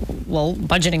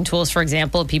 Budgeting tools, for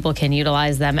example, people can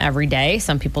utilize them every day.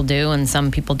 Some people do and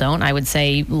some people don't. I would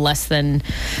say less than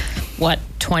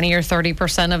 20 or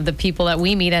 30% of the people that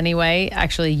we meet anyway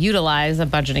actually utilize a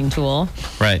budgeting tool.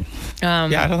 Right. I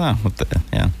don't know.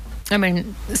 I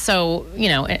mean, so,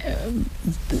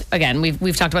 again,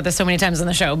 we've talked about this so many times on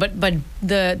the show, but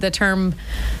the term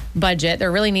budget,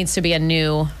 there really needs to be a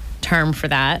new term for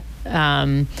that.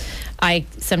 I'll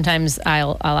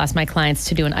ask my clients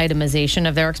to do an itemization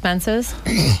of their expenses,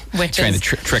 which trying to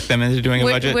trick them into doing a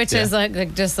budget, which is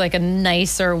just like a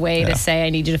nicer way to say I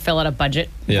need you to fill out a budget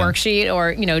worksheet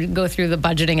or go through the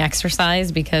budgeting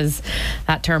exercise, because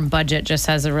that term budget just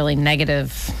has a really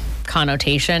negative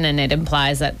connotation, and it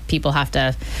implies that people have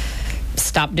to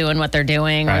stop doing what they're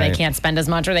doing, or they can't spend as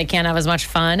much, or they can't have as much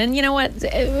fun. And you know what?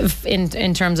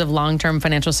 In terms of long-term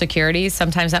financial security,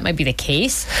 sometimes that might be the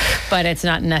case, but it's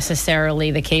not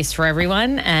necessarily the case for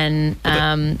everyone. And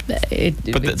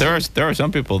there are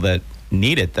some people that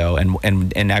need it though,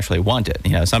 and actually want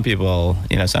it. Some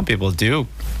people do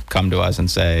come to us and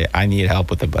say, I need help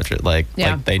with the budget. Like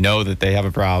they know that they have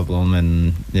a problem,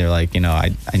 and they're like,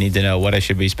 I need to know what I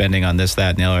should be spending on this, that,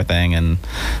 and the other thing. And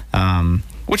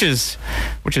which is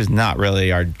not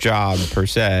really our job per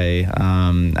se.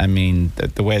 I mean,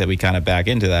 the way that we kind of back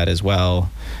into that as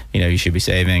well, you should be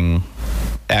saving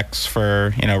X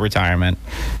for, retirement.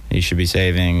 You should be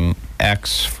saving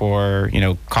X for,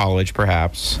 college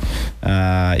perhaps.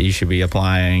 You should be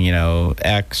applying,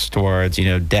 X towards,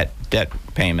 debt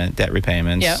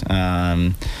repayments.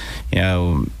 Yep.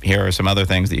 Here are some other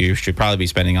things that you should probably be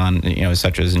spending on,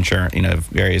 such as insurance,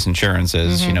 various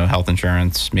insurances, health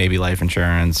insurance, maybe life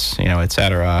insurance, et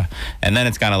cetera. And then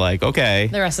it's kind of like, okay,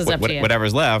 the rest is up to you.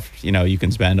 Whatever's left, you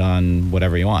can spend on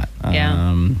whatever you want.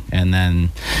 And then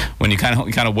when you kind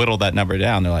of whittle that number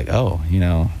down, they're like, oh,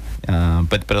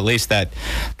 but at least that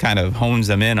kind of hones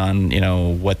them in on,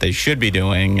 what they should be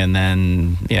doing, and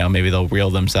then, maybe they'll reel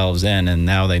themselves in, and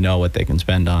now they know what they can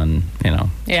spend on,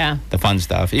 the fun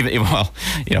stuff.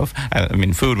 I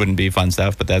mean, food wouldn't be fun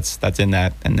stuff, but that's in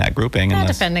that grouping.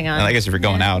 Depending on. I guess if you're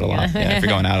going out a lot. Yeah, if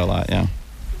you're going out a lot, yeah.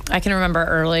 I can remember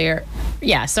earlier.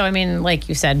 Yeah, so I mean, like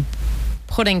you said,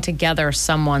 putting together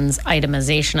someone's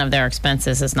itemization of their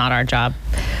expenses is not our job.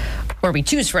 Or we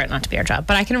choose for it not to be our job.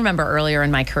 But I can remember earlier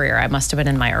in my career, I must have been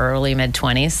in my early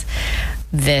mid-20s,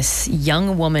 this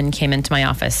young woman came into my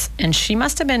office, and she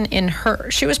must have been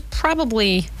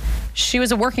she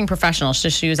was a working professional.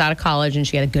 She was out of college, and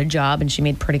she had a good job, and she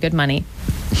made pretty good money.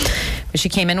 But she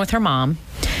came in with her mom,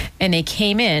 and they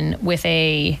came in with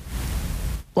a,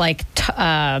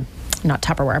 not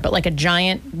Tupperware, but like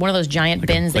one of those giant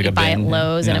bins that you buy at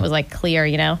Lowe's, and it was like clear,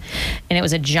 and it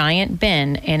was a giant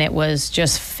bin, and it was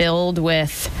just filled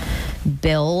with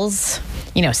bills,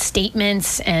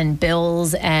 statements and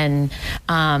bills, and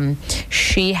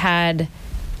she had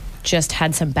just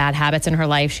had some bad habits in her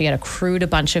life. She had accrued a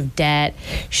bunch of debt.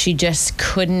 She just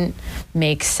couldn't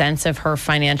make sense of her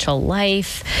financial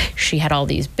life. She had all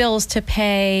these bills to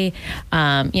pay,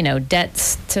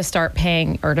 debts to start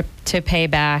paying or to pay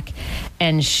back.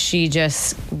 And she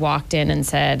just walked in and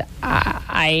said,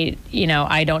 I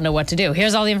don't know what to do.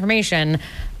 Here's all the information.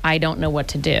 I don't know what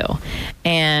to do.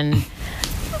 And,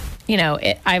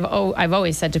 I've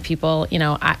always said to people,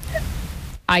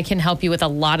 I can help you with a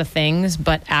lot of things,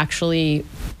 but actually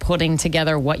putting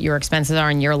together what your expenses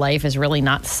are in your life is really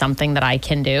not something that I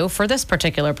can do. For this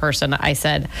particular person, I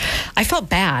said, I felt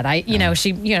bad.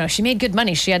 She made good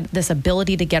money. She had this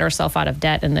ability to get herself out of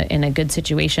debt in a good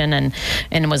situation,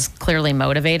 and was clearly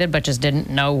motivated, but just didn't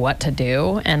know what to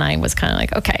do. And I was kind of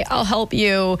like, okay, I'll help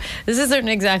you. This isn't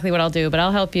exactly what I'll do, but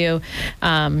I'll help you.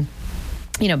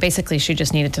 Basically she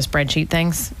just needed to spreadsheet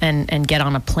things and get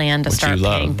on a plan to start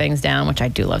paying things down, which I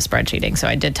do love spreadsheeting. So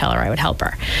I did tell her I would help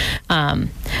her.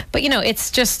 But, it's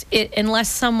just, unless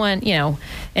someone,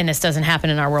 and this doesn't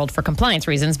happen in our world for compliance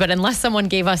reasons, but unless someone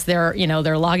gave us their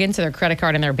login to their credit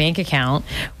card and their bank account,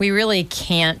 we really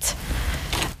can't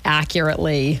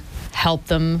accurately help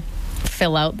them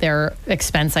fill out their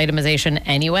expense itemization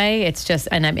anyway. It's just,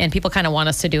 and people kind of want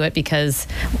us to do it because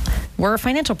we're a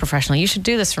financial professional. You should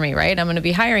do this for me, right? I'm going to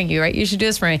be hiring you, right? You should do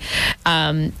this for me.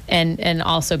 And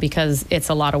also because it's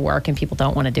a lot of work and people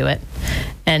don't want to do it.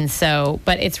 And so,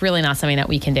 but it's really not something that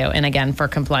we can do. And again, for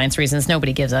compliance reasons,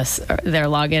 nobody gives us their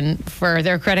login for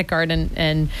their credit card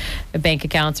and bank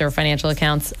accounts or financial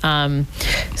accounts.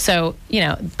 So,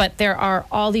 but there are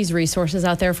all these resources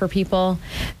out there for people.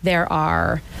 There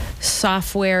are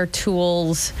software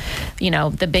tools,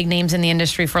 the big names in the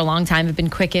industry for a long time have been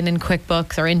Quicken and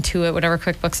QuickBooks or Intuit, whatever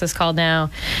QuickBooks is called now.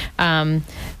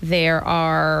 There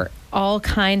are all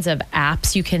kinds of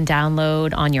apps you can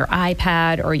download on your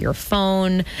iPad or your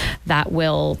phone that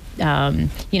will,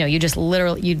 you just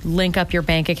you link up your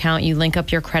bank account, you link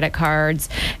up your credit cards,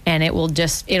 and it'll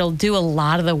do a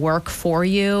lot of the work for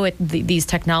you. These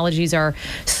technologies are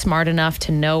smart enough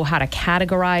to know how to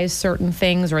categorize certain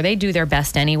things, or they do their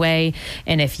best anyway.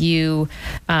 And if we're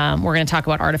going to talk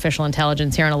about artificial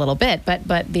intelligence here in a little bit, but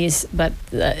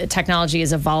technology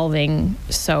is evolving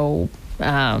so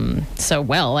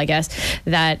well, I guess,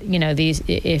 that,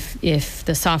 if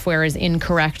the software is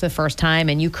incorrect the first time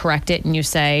and you correct it and you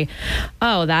say,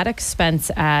 oh, that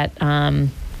expense at the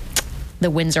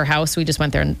Windsor House, we just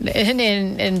went there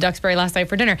in Duxbury last night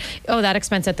for dinner. Oh, that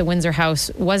expense at the Windsor House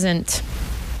wasn't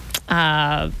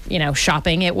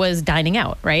shopping, it was dining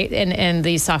out, right? And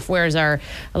these softwares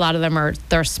a lot of them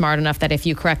they're smart enough that if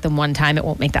you correct them one time, it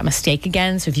won't make that mistake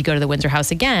again. So if you go to the Windsor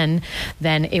House again,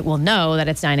 then it will know that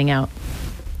it's dining out.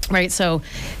 Right. So,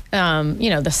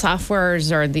 the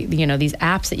softwares or these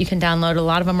apps that you can download, a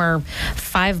lot of them are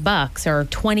 $5 or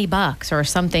 $20 or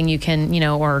something you can,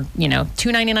 or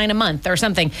 $2.99 a month or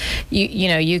something.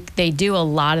 They do a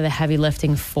lot of the heavy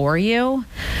lifting for you,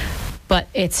 but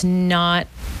it's not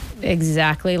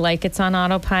exactly like it's on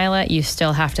autopilot. You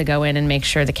still have to go in and make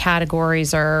sure the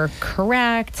categories are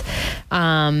correct.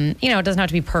 It doesn't have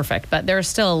to be perfect, but there's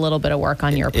still a little bit of work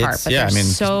on your part. But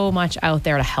there's so much out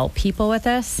there to help people with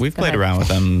this. We've played around with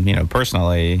them,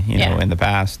 personally, in the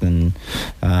past, and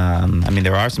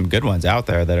there are some good ones out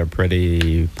there that are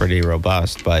pretty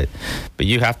robust. But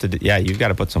you have to, you've got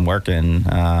to put some work in,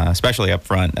 especially up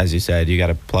front, as you said. You got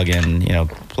to plug in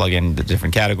the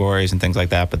different categories and things like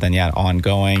that. But then,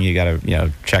 ongoing, you got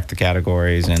to check the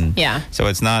categories, and so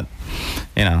it's not,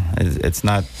 it's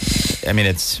not.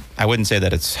 I wouldn't say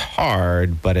that it's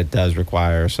hard, but it does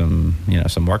require some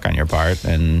work on your part.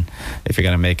 And if you're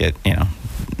going to make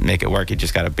it work, you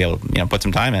just got to be able to put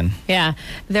some time in. Yeah,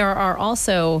 there are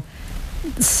also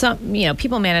some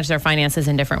people manage their finances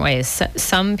in different ways.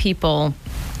 Some people,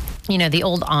 the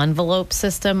old envelope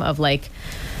system of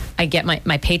I get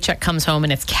my paycheck comes home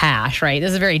and it's cash, right?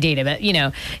 This is very dated, but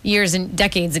years and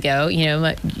decades ago,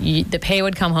 the pay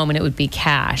would come home and it would be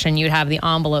cash, and you'd have the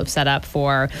envelope set up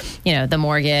for, the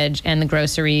mortgage and the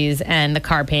groceries and the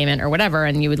car payment or whatever,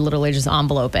 and you would literally just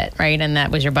envelope it, right? And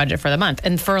that was your budget for the month.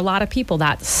 And for a lot of people,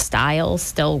 that style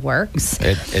still works.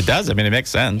 It does. It makes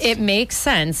sense. It makes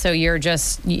sense. So you're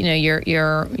just, you're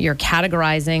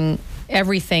categorizing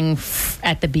everything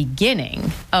at the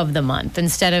beginning of the month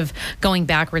instead of going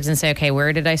backwards and say, okay,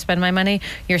 where did I spend my money?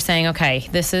 You're saying, okay,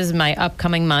 this is my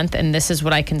upcoming month and this is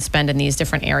what I can spend in these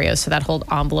different areas. So that whole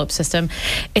envelope system,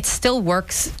 it still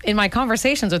works in my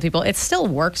conversations with people. It still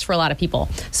works for a lot of people.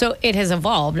 So it has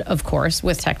evolved, of course,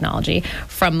 with technology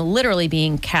from literally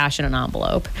being cash in an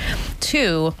envelope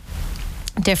to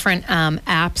different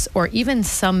apps, or even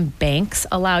some banks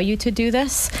allow you to do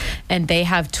this, and they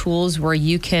have tools where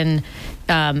you can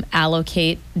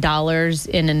allocate dollars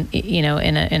in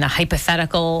a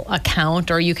hypothetical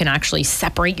account, or you can actually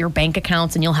separate your bank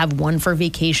accounts, and you'll have one for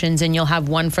vacations and you'll have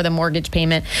one for the mortgage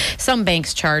payment. Some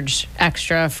banks charge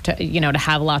extra to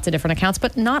have lots of different accounts,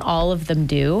 but not all of them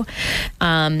do.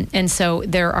 And so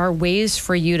there are ways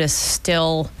for you to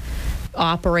still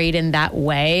operate in that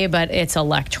way, but it's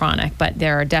electronic. But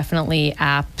there are definitely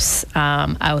apps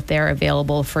out there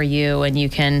available for you, and you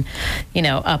can,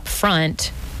 up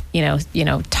front,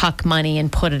 tuck money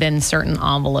and put it in certain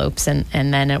envelopes, and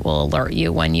then it will alert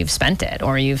you when you've spent it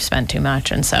or you've spent too much.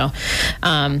 And so,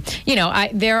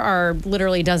 there are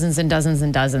literally dozens and dozens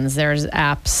and dozens. There's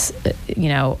apps,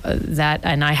 that,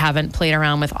 and I haven't played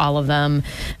around with all of them.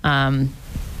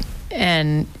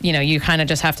 And, you kind of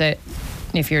just have to,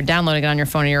 if you're downloading it on your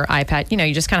phone or your iPad,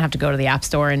 you just kind of have to go to the App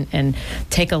Store and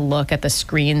take a look at the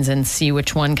screens and see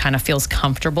which one kind of feels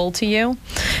comfortable to you,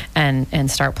 and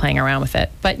start playing around with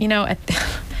it. But, I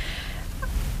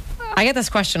get this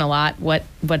question a lot. What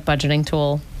budgeting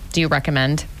tool do you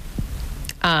recommend?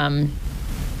 And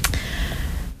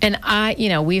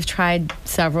we've tried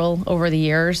several over the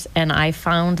years, and I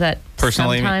found that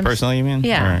personally, you mean?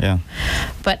 Yeah. Or, yeah.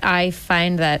 But I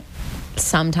find that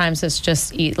sometimes it's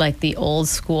just like the old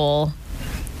school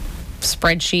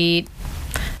spreadsheet,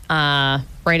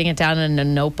 writing it down in a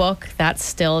notebook, that's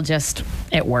still just,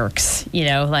 it works.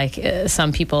 Like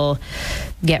some people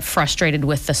get frustrated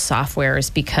with the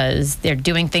softwares because they're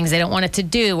doing things they don't want it to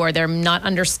do, or they're not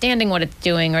understanding what it's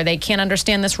doing, or they can't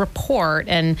understand this report.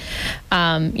 And,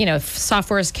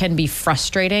 softwares can be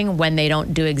frustrating when they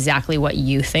don't do exactly what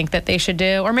you think that they should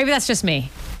do. Or maybe that's just me.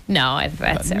 No,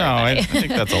 that's everybody. No, I think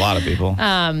that's a lot of people.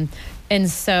 And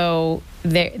so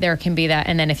there can be that.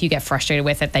 And then if you get frustrated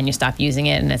with it, then you stop using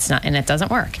it and it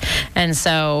doesn't work. And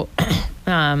so,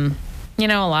 a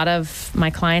lot of my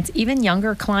clients, even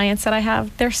younger clients that I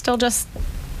have, they're still just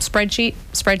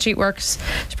spreadsheet works.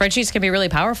 Spreadsheets can be really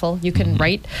powerful. You can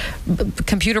write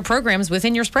computer programs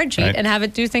within your spreadsheet and have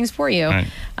it do things for you.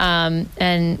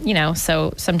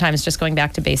 So sometimes just going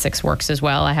back to basics works as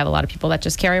well. I have a lot of people that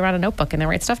just carry around a notebook and they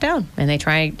write stuff down and they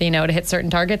try, to hit certain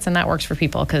targets, and that works for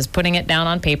people because putting it down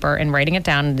on paper and writing it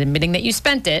down and admitting that you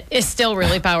spent it is still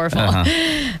really powerful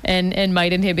and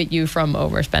might inhibit you from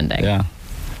overspending. Yeah.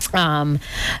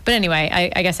 But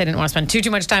anyway, I guess I didn't want to spend too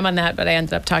much time on that, but I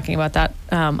ended up talking about that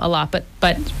a lot. But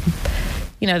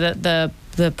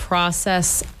the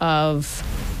process of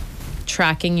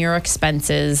tracking your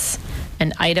expenses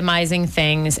and itemizing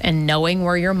things and knowing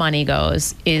where your money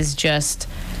goes is just,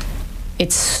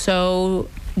 it's so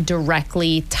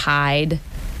directly tied.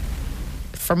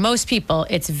 For most people,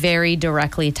 it's very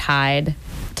directly tied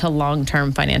to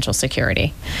long-term financial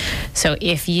security. So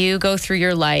if you go through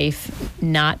your life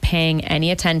not paying any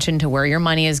attention to where your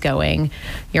money is going,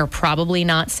 you're probably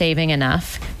not saving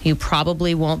enough. You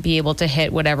probably won't be able to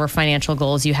hit whatever financial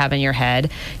goals you have in your head.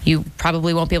 You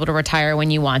probably won't be able to retire when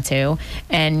you want to,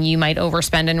 and you might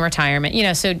overspend in retirement.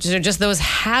 So just those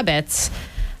habits.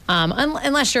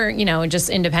 Unless you're, just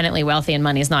independently wealthy and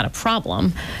money is not a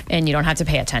problem and you don't have to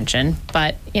pay attention.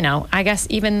 But, I guess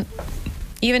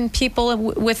even people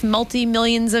with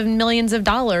multi-millions of millions of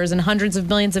dollars and hundreds of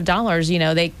millions of dollars,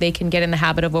 they can get in the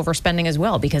habit of overspending as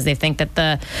well because they think that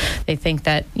the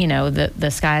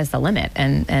sky is the limit,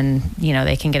 and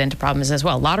they can get into problems as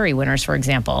well. Lottery winners, for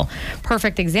example,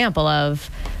 perfect example of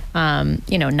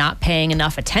not paying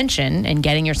enough attention and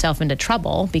getting yourself into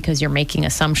trouble because you're making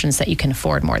assumptions that you can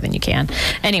afford more than you can.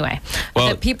 Anyway,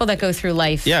 the people that go through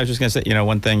life. Yeah, I was just going to say,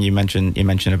 one thing you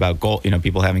mentioned about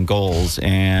people having goals,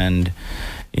 and,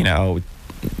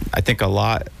 I think a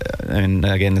lot, and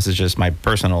again, this is just my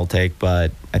personal take,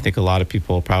 but I think a lot of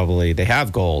people probably, they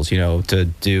have goals, to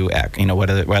do,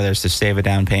 whether it's to save a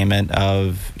down payment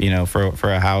of,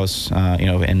 for a house,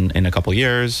 in a couple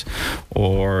years,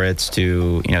 or it's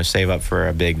to, save up for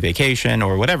a big vacation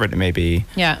or whatever it may be.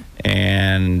 Yeah.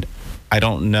 And I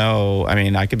don't know,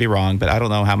 I could be wrong, but I don't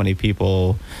know how many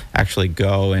people actually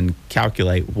go and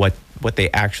calculate what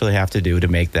they actually have to do to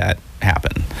make that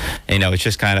happen. It's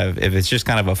just if it's just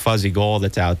kind of a fuzzy goal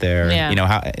that's out there,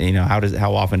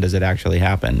 how often does it actually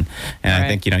happen? And I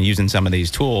think, using some of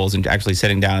these tools and actually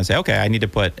sitting down and say, okay, I need to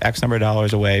put X number of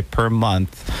dollars away per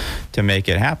month to make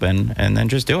it happen, and then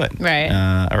just do it. Right.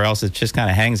 Or else it just kind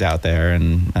of hangs out there.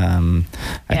 And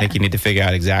I think you need to figure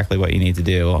out exactly what you need to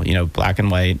do, black and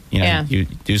white, you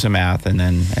do some math and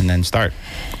then start.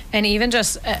 And even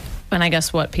just, and I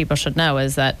guess what people should know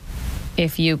is that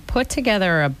if you put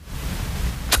together a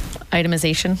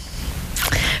itemization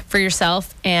for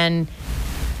yourself, and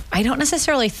I don't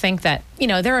necessarily think that,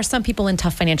 there are some people in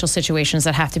tough financial situations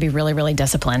that have to be really, really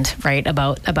disciplined, right,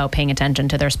 about paying attention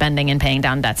to their spending and paying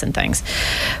down debts and things.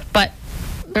 But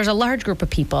there's a large group of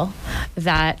people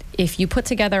that if you put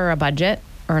together a budget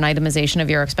or an itemization of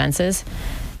your expenses,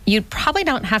 you probably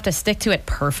don't have to stick to it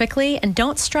perfectly, and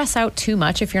don't stress out too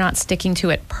much if you're not sticking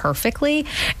to it perfectly.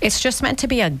 It's just meant to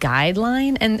be a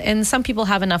guideline, and some people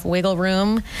have enough wiggle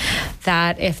room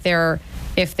that if they're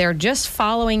just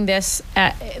following this,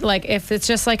 if it's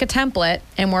just like a template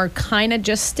and we're kind of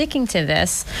just sticking to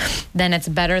this, then it's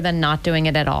better than not doing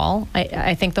it at all.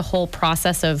 I think the whole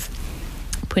process of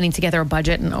putting together a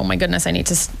budget and, oh my goodness, I need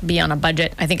to be on a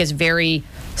budget, I think is very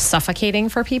suffocating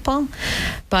for people.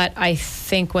 But I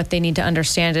think what they need to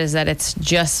understand is that it's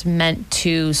just meant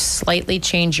to slightly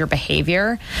change your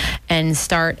behavior and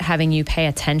start having you pay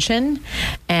attention.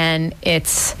 And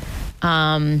it's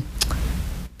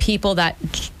people that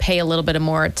pay a little bit of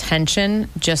more attention,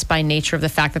 just by nature of the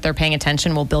fact that they're paying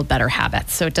attention, will build better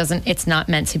habits. So it's not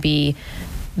meant to be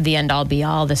the end all be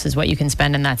all. This is what you can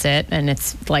spend and that's it. And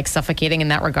it's like suffocating in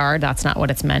that regard. That's not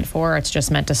what it's meant for. It's just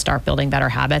meant to start building better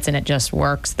habits, and it just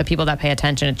works. The people that pay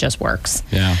attention, it just works.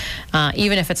 Yeah.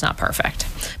 Even if it's not perfect.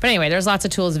 But anyway, there's lots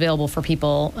of tools available for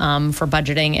people for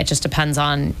budgeting. It just depends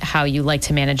on how you like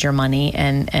to manage your money,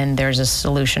 and there's a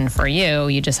solution for you.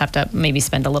 You just have to maybe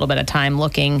spend a little bit of time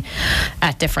looking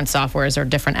at different softwares or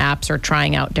different apps or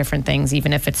trying out different things,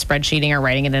 even if it's spreadsheeting or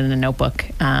writing it in a notebook.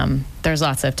 There's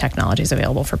lots of technologies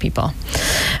available for people.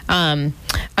 I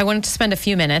wanted to spend a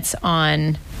few minutes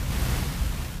on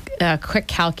a quick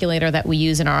calculator that we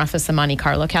use in our office, the Monte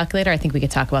Carlo calculator. I think we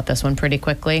could talk about this one pretty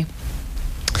quickly.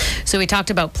 So we talked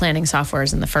about planning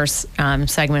softwares in the first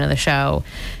segment of the show,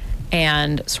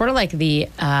 and sort of like the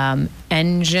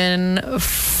engine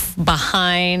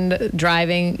behind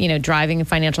driving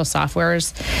financial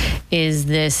softwares is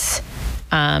this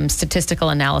statistical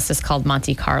analysis called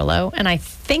Monte Carlo, and I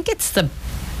think it's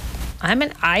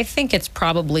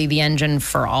probably the engine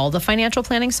for all the financial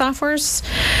planning softwares,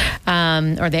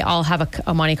 or they all have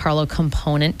a Monte Carlo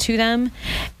component to them,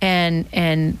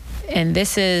 and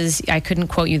this is, I couldn't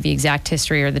quote you the exact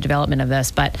history or the development of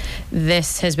this, but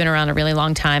this has been around a really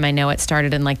long time. I know it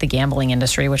started in like the gambling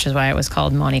industry, which is why it was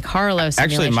called Monte Carlo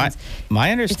simulations. Actually,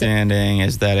 my understanding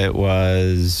is that it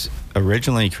was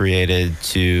originally created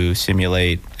to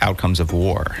simulate outcomes of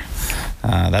war.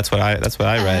 That's what I read. That's what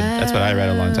I read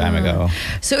a long time ago.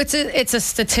 So it's a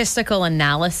statistical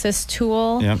analysis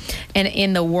tool. Yep. And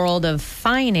in the world of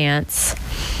finance,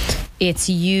 it's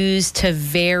used to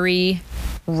vary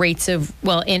rates of,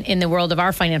 in the world of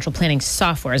our financial planning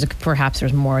softwares, perhaps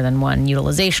there's more than one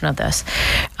utilization of this.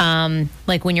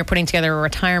 Like when you're putting together a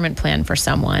retirement plan for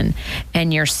someone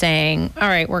and you're saying, all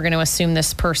right, we're going to assume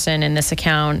this person in this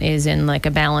account is in like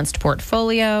a balanced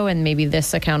portfolio, and maybe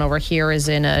this account over here is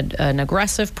in an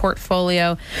aggressive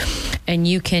portfolio. And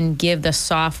you can give the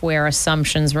software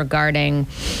assumptions regarding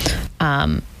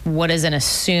what is an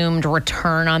assumed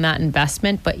return on that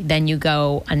investment, but then you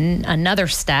go another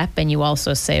step and you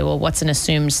also say, well, what's an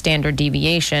assumed standard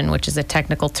deviation, which is a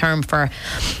technical term for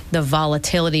the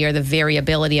volatility or the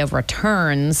variability of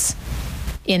returns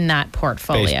in that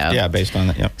portfolio. Based on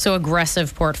that, yeah. So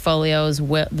aggressive portfolios,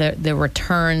 the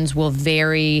returns will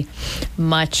vary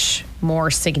much more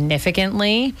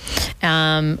significantly.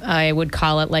 I would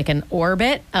call it like an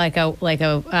orbit,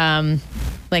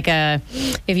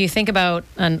 if you think about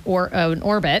an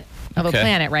orbit of a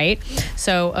planet, right?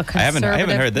 So a conservative... I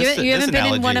haven't heard this. You haven't been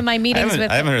analogy. In one of my meetings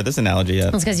I haven't heard this analogy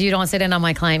yet. It's because you don't sit in on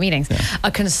my client meetings. Yeah.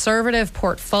 A conservative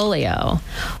portfolio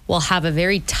will have a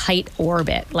very tight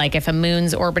orbit. Like if a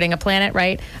moon's orbiting a planet,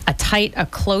 right? A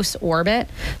close orbit.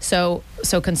 So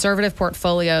conservative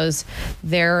portfolios,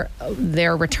 their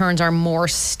returns are more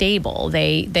stable.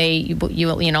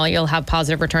 You'll have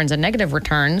positive returns and negative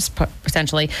returns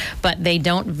potentially, but they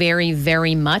don't vary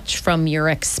very much from your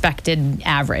expected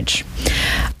average.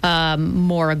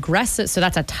 More aggressive, so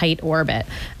that's a tight orbit.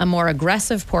 A more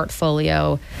aggressive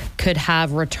portfolio could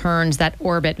have returns that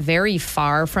orbit very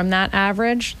far from that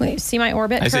average. See my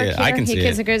orbit? I see it. I can see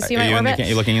it. See my orbit?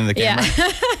 You're looking in the camera?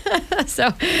 Yeah.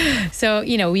 So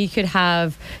we could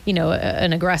have,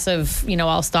 an aggressive,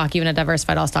 all stock, even a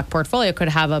diversified all stock portfolio could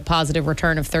have a positive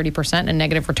return of 30% and a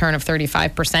negative return of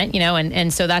 35%,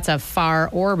 and so that's a far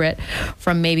orbit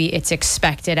from maybe its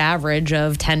expected average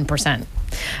of 10%.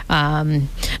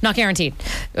 Not guaranteed,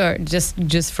 or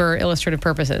just for illustrative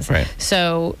purposes. Right.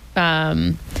 So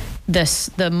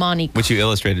the Monte, which you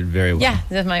illustrated very well. Yeah,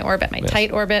 that's my orbit, my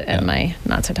tight orbit and my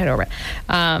not so tight orbit.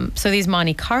 So these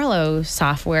Monte Carlo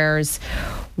softwares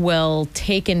will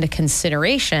take into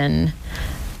consideration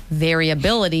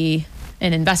variability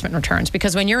in investment returns,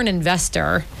 because when you're an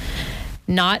investor,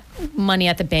 not money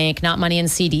at the bank, not money in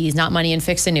CDs, not money in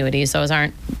fixed annuities. Those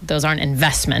aren't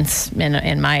investments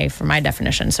for my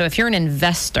definition. So if you're an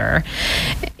investor,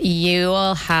 you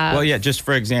will have. Well, yeah. Just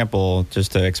for example,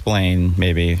 just to explain,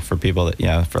 maybe for people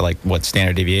that for like what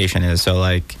standard deviation is. So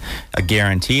like a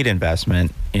guaranteed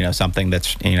investment, something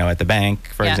that's at the bank,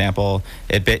 for example,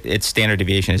 its standard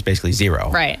deviation is basically zero.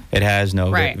 Right. It has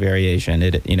no variation.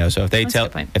 So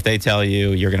if they tell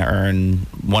you you're going to earn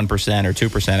 1% or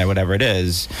 2% or whatever it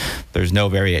is, there's no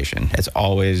variation. It's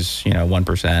always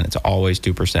 1%. It's always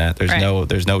 2%.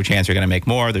 There's no chance you're going to make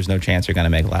more. There's no chance you're going to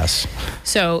make less.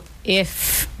 So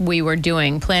if we were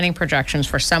doing planning projections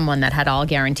for someone that had all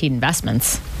guaranteed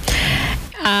investments,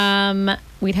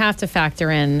 we'd have to factor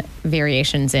in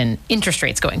variations in interest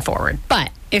rates going forward.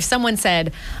 But if someone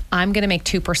said, I'm going to make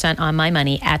 2% on my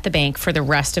money at the bank for the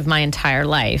rest of my entire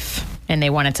life, and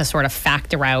they wanted to sort of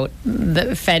factor out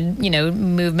the Fed,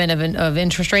 movement of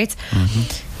interest rates,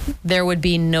 there would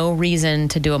be no reason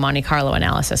to do a Monte Carlo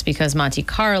analysis, because Monte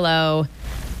Carlo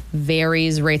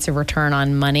varies rates of return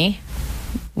on money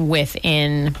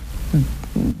within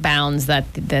bounds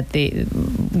that the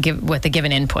give with the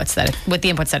given inputs with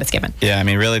the inputs that it's given. Yeah, I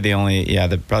mean, really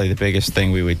probably the biggest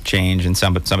thing we would change in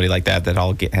somebody like that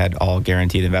had all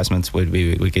guaranteed investments would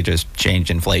be we could just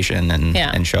change inflation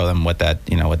and show them what that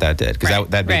did, because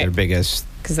that'd be their biggest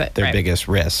biggest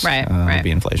risk would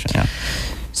be inflation. Yeah.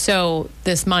 So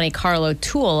this Monte Carlo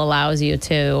tool allows you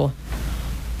to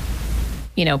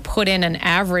put in an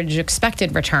average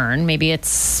expected return. Maybe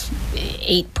it's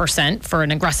 8% for an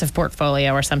aggressive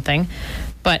portfolio or something.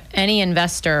 But any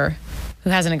investor who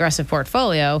has an aggressive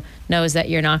portfolio knows that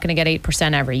you're not going to get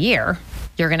 8% every year.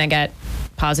 You're going to get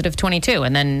positive 22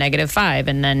 and then negative 5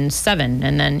 and then 7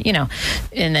 and then,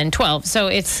 and then 12. So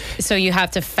you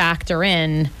have to factor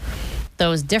in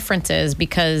those differences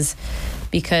because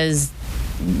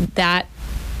that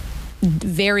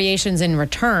variations in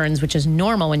returns, which is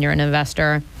normal when you're an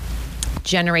investor,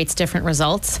 generates different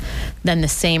results than the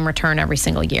same return every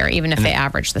single year, even if they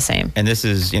average the same. And this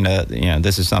is,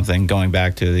 this is something going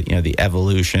back to the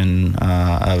evolution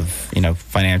of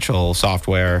financial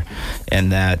software,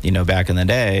 and that back in the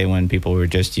day when people were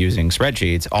just using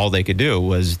spreadsheets, all they could do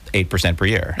was 8% per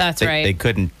year. That's right. They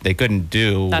couldn't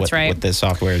do what this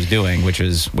software is doing, which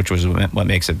was what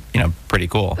makes it pretty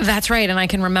cool. That's right. And I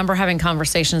can remember having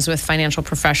conversations with financial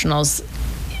professionals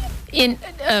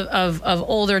of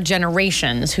older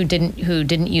generations who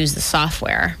didn't use the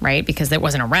software, right? Because it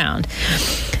wasn't around.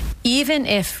 Even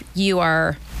if you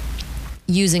are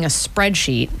using a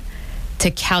spreadsheet to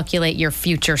calculate your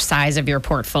future size of your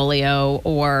portfolio,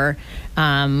 or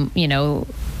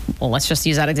let's just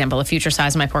use that example, the future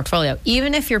size of my portfolio.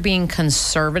 Even if you're being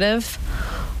conservative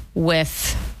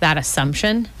with that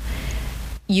assumption,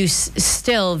 it's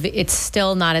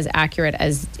still not as accurate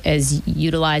as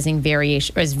utilizing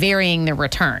variation, as varying the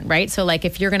return, right? So like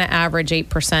if you're going to average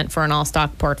 8% for an all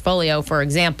stock portfolio, for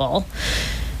example,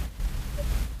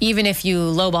 even if you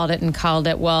lowballed it and called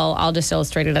it, well, I'll just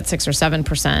illustrate it at 6 or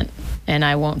 7% and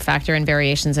I won't factor in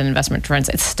variations in investment trends,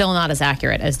 it's still not as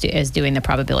accurate as doing the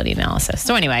probability analysis.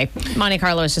 So anyway, Monte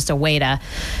Carlo is just a way to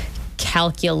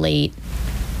calculate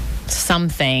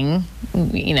something,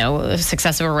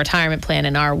 success of a retirement plan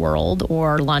in our world,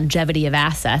 or longevity of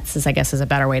assets is a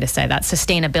better way to say that.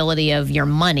 Sustainability of your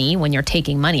money when you're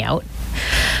taking money out,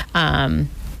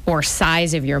 or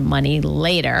size of your money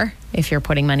later if you're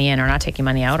putting money in or not taking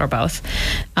money out, or both.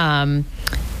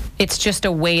 It's just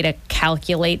a way to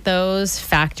calculate those,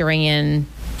 factoring in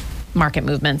market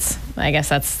movements. I guess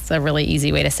that's a really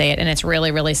easy way to say it. And it's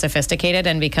really, really sophisticated.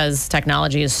 And because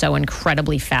technology is so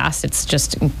incredibly fast, it's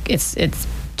just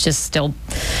still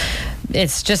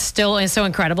so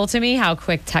incredible to me how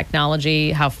quick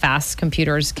technology, how fast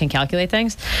computers can calculate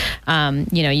things.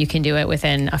 You can do it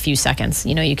within a few seconds.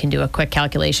 You can do a quick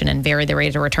calculation and vary the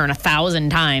rate of return 1,000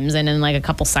 times, and in like a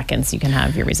couple seconds you can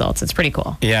have your results. It's pretty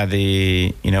cool. Yeah,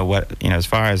 as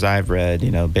far as I've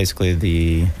read, basically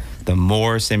the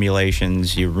more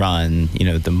simulations you run,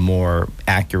 the more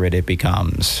accurate it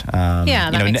becomes.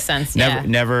 That makes sense.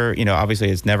 Never, obviously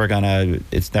it's never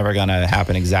gonna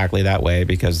happen exactly that way,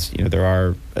 because there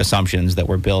are assumptions that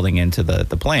we're building into the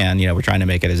plan. We're trying to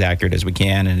make it as accurate as we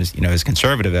can and as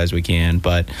conservative as we can.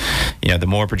 But the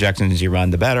more projections you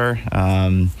run, the better.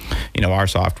 Our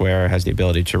software has the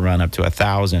ability to run up to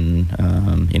 1,000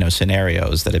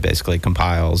 scenarios that it basically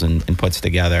compiles and puts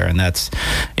together, and that's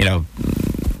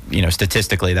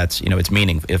statistically, that's it's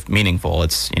meaningful.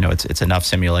 It's enough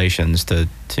simulations to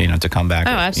come back.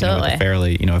 Oh, absolutely.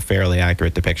 With a fairly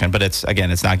accurate depiction. But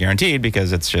it's not guaranteed,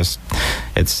 because it's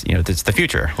the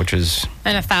future, which is.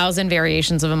 And 1,000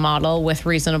 variations of a model with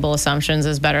reasonable assumptions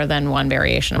is better than one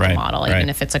variation of a model, even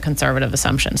if it's a conservative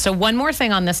assumption. So one more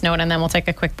thing on this note, and then we'll take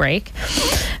a quick break.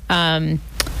 There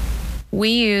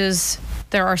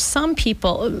are some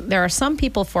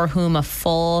people for whom a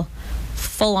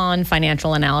full-on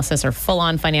financial analysis or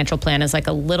full-on financial plan is like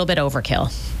a little bit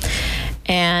overkill,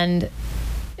 and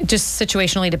just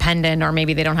situationally dependent, or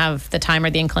maybe they don't have the time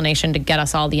or the inclination to get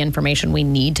us all the information we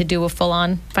need to do a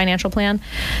full-on financial plan.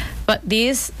 But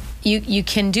these, you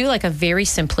can do like a very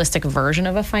simplistic version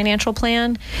of a financial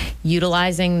plan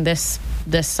utilizing this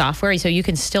software. So you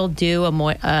can still do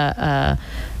a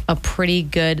pretty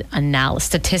good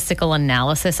statistical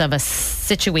analysis of a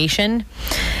situation,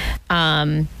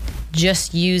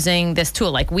 just using this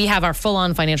tool. Like, we have our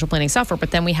full-on financial planning software,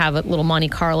 but then we have a little Monte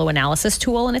Carlo analysis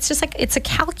tool, and it's just like, it's a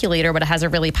calculator, but it has a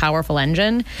really powerful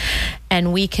engine.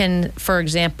 And we can, for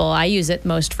example, I use it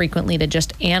most frequently to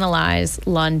just analyze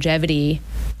longevity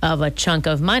of a chunk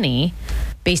of money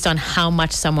based on how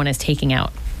much someone is taking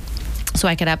out. So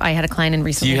I had a client in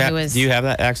recently who was... Do you have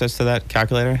that access to that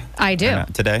calculator? I do.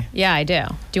 Today? Yeah, I do.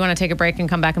 Do you want to take a break and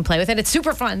come back and play with it? It's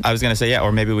super fun. I was going to say, yeah,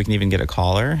 or maybe we can even get a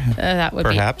caller. That would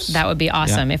be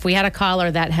awesome. Yeah. If we had a caller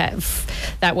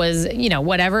that was,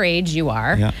 whatever age you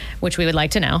are, which we would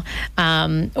like to know.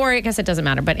 Or I guess it doesn't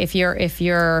matter. But if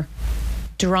you're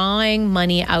drawing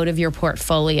money out of your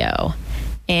portfolio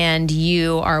and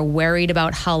you are worried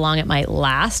about how long it might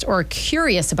last or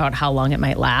curious about how long it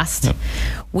might last,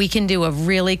 we can do a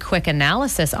really quick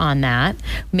analysis on that,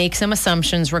 make some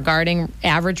assumptions regarding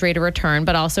average rate of return,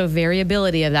 but also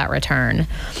variability of that return,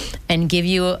 and give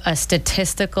you a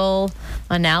statistical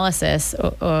analysis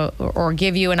or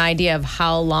give you an idea of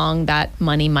how long that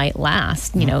money might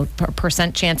last,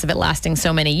 percent chance of it lasting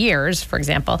so many years, for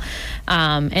example.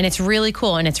 And it's really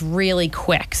cool and it's really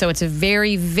quick. So it's a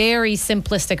very, very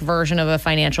simplistic version of a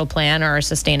financial plan or a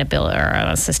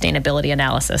sustainability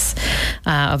analysis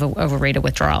of a rate of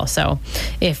withdrawal. So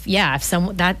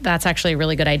that's actually a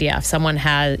really good idea. If someone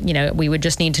has, we would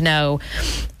just need to know,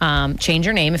 change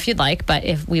your name if you'd like, but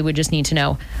if we would just need to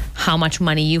know how much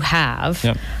money you have,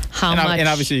 how much, and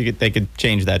obviously they could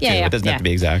change that too. It doesn't have to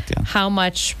be exact. Yeah. How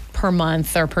much per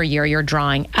month or per year you're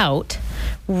drawing out,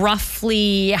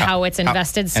 roughly how it's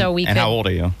invested. And how old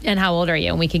are you? And how old are you?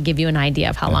 And we could give you an idea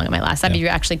of how long it might last. That'd be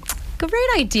actually great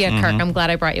idea, Kirk. I'm glad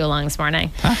I brought you along this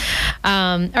morning.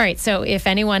 All right. So if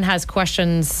anyone has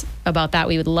questions about that,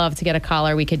 we would love to get a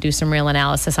caller. We could do some real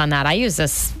analysis on that. I use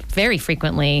this very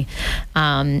frequently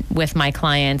with my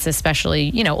clients,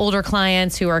 especially, older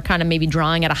clients who are kind of maybe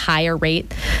drawing at a higher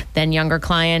rate than younger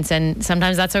clients. And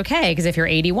sometimes that's okay, because if you're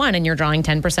 81 and you're drawing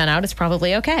 10% out, it's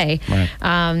probably okay. Right.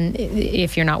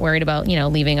 If you're not worried about,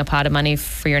 leaving a pot of money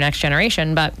for your next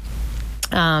generation. But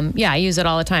I use it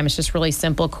all the time. It's just really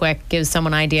simple, quick, gives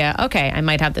someone an idea. Okay, I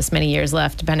might have this many years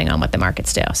left, depending on what the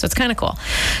markets do. So it's kind of cool.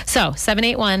 So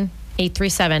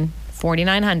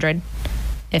 781-837-4900.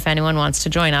 If anyone wants to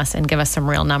join us and give us some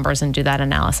real numbers and do that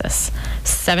analysis.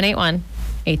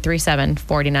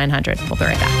 781-837-4900. We'll be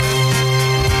right back.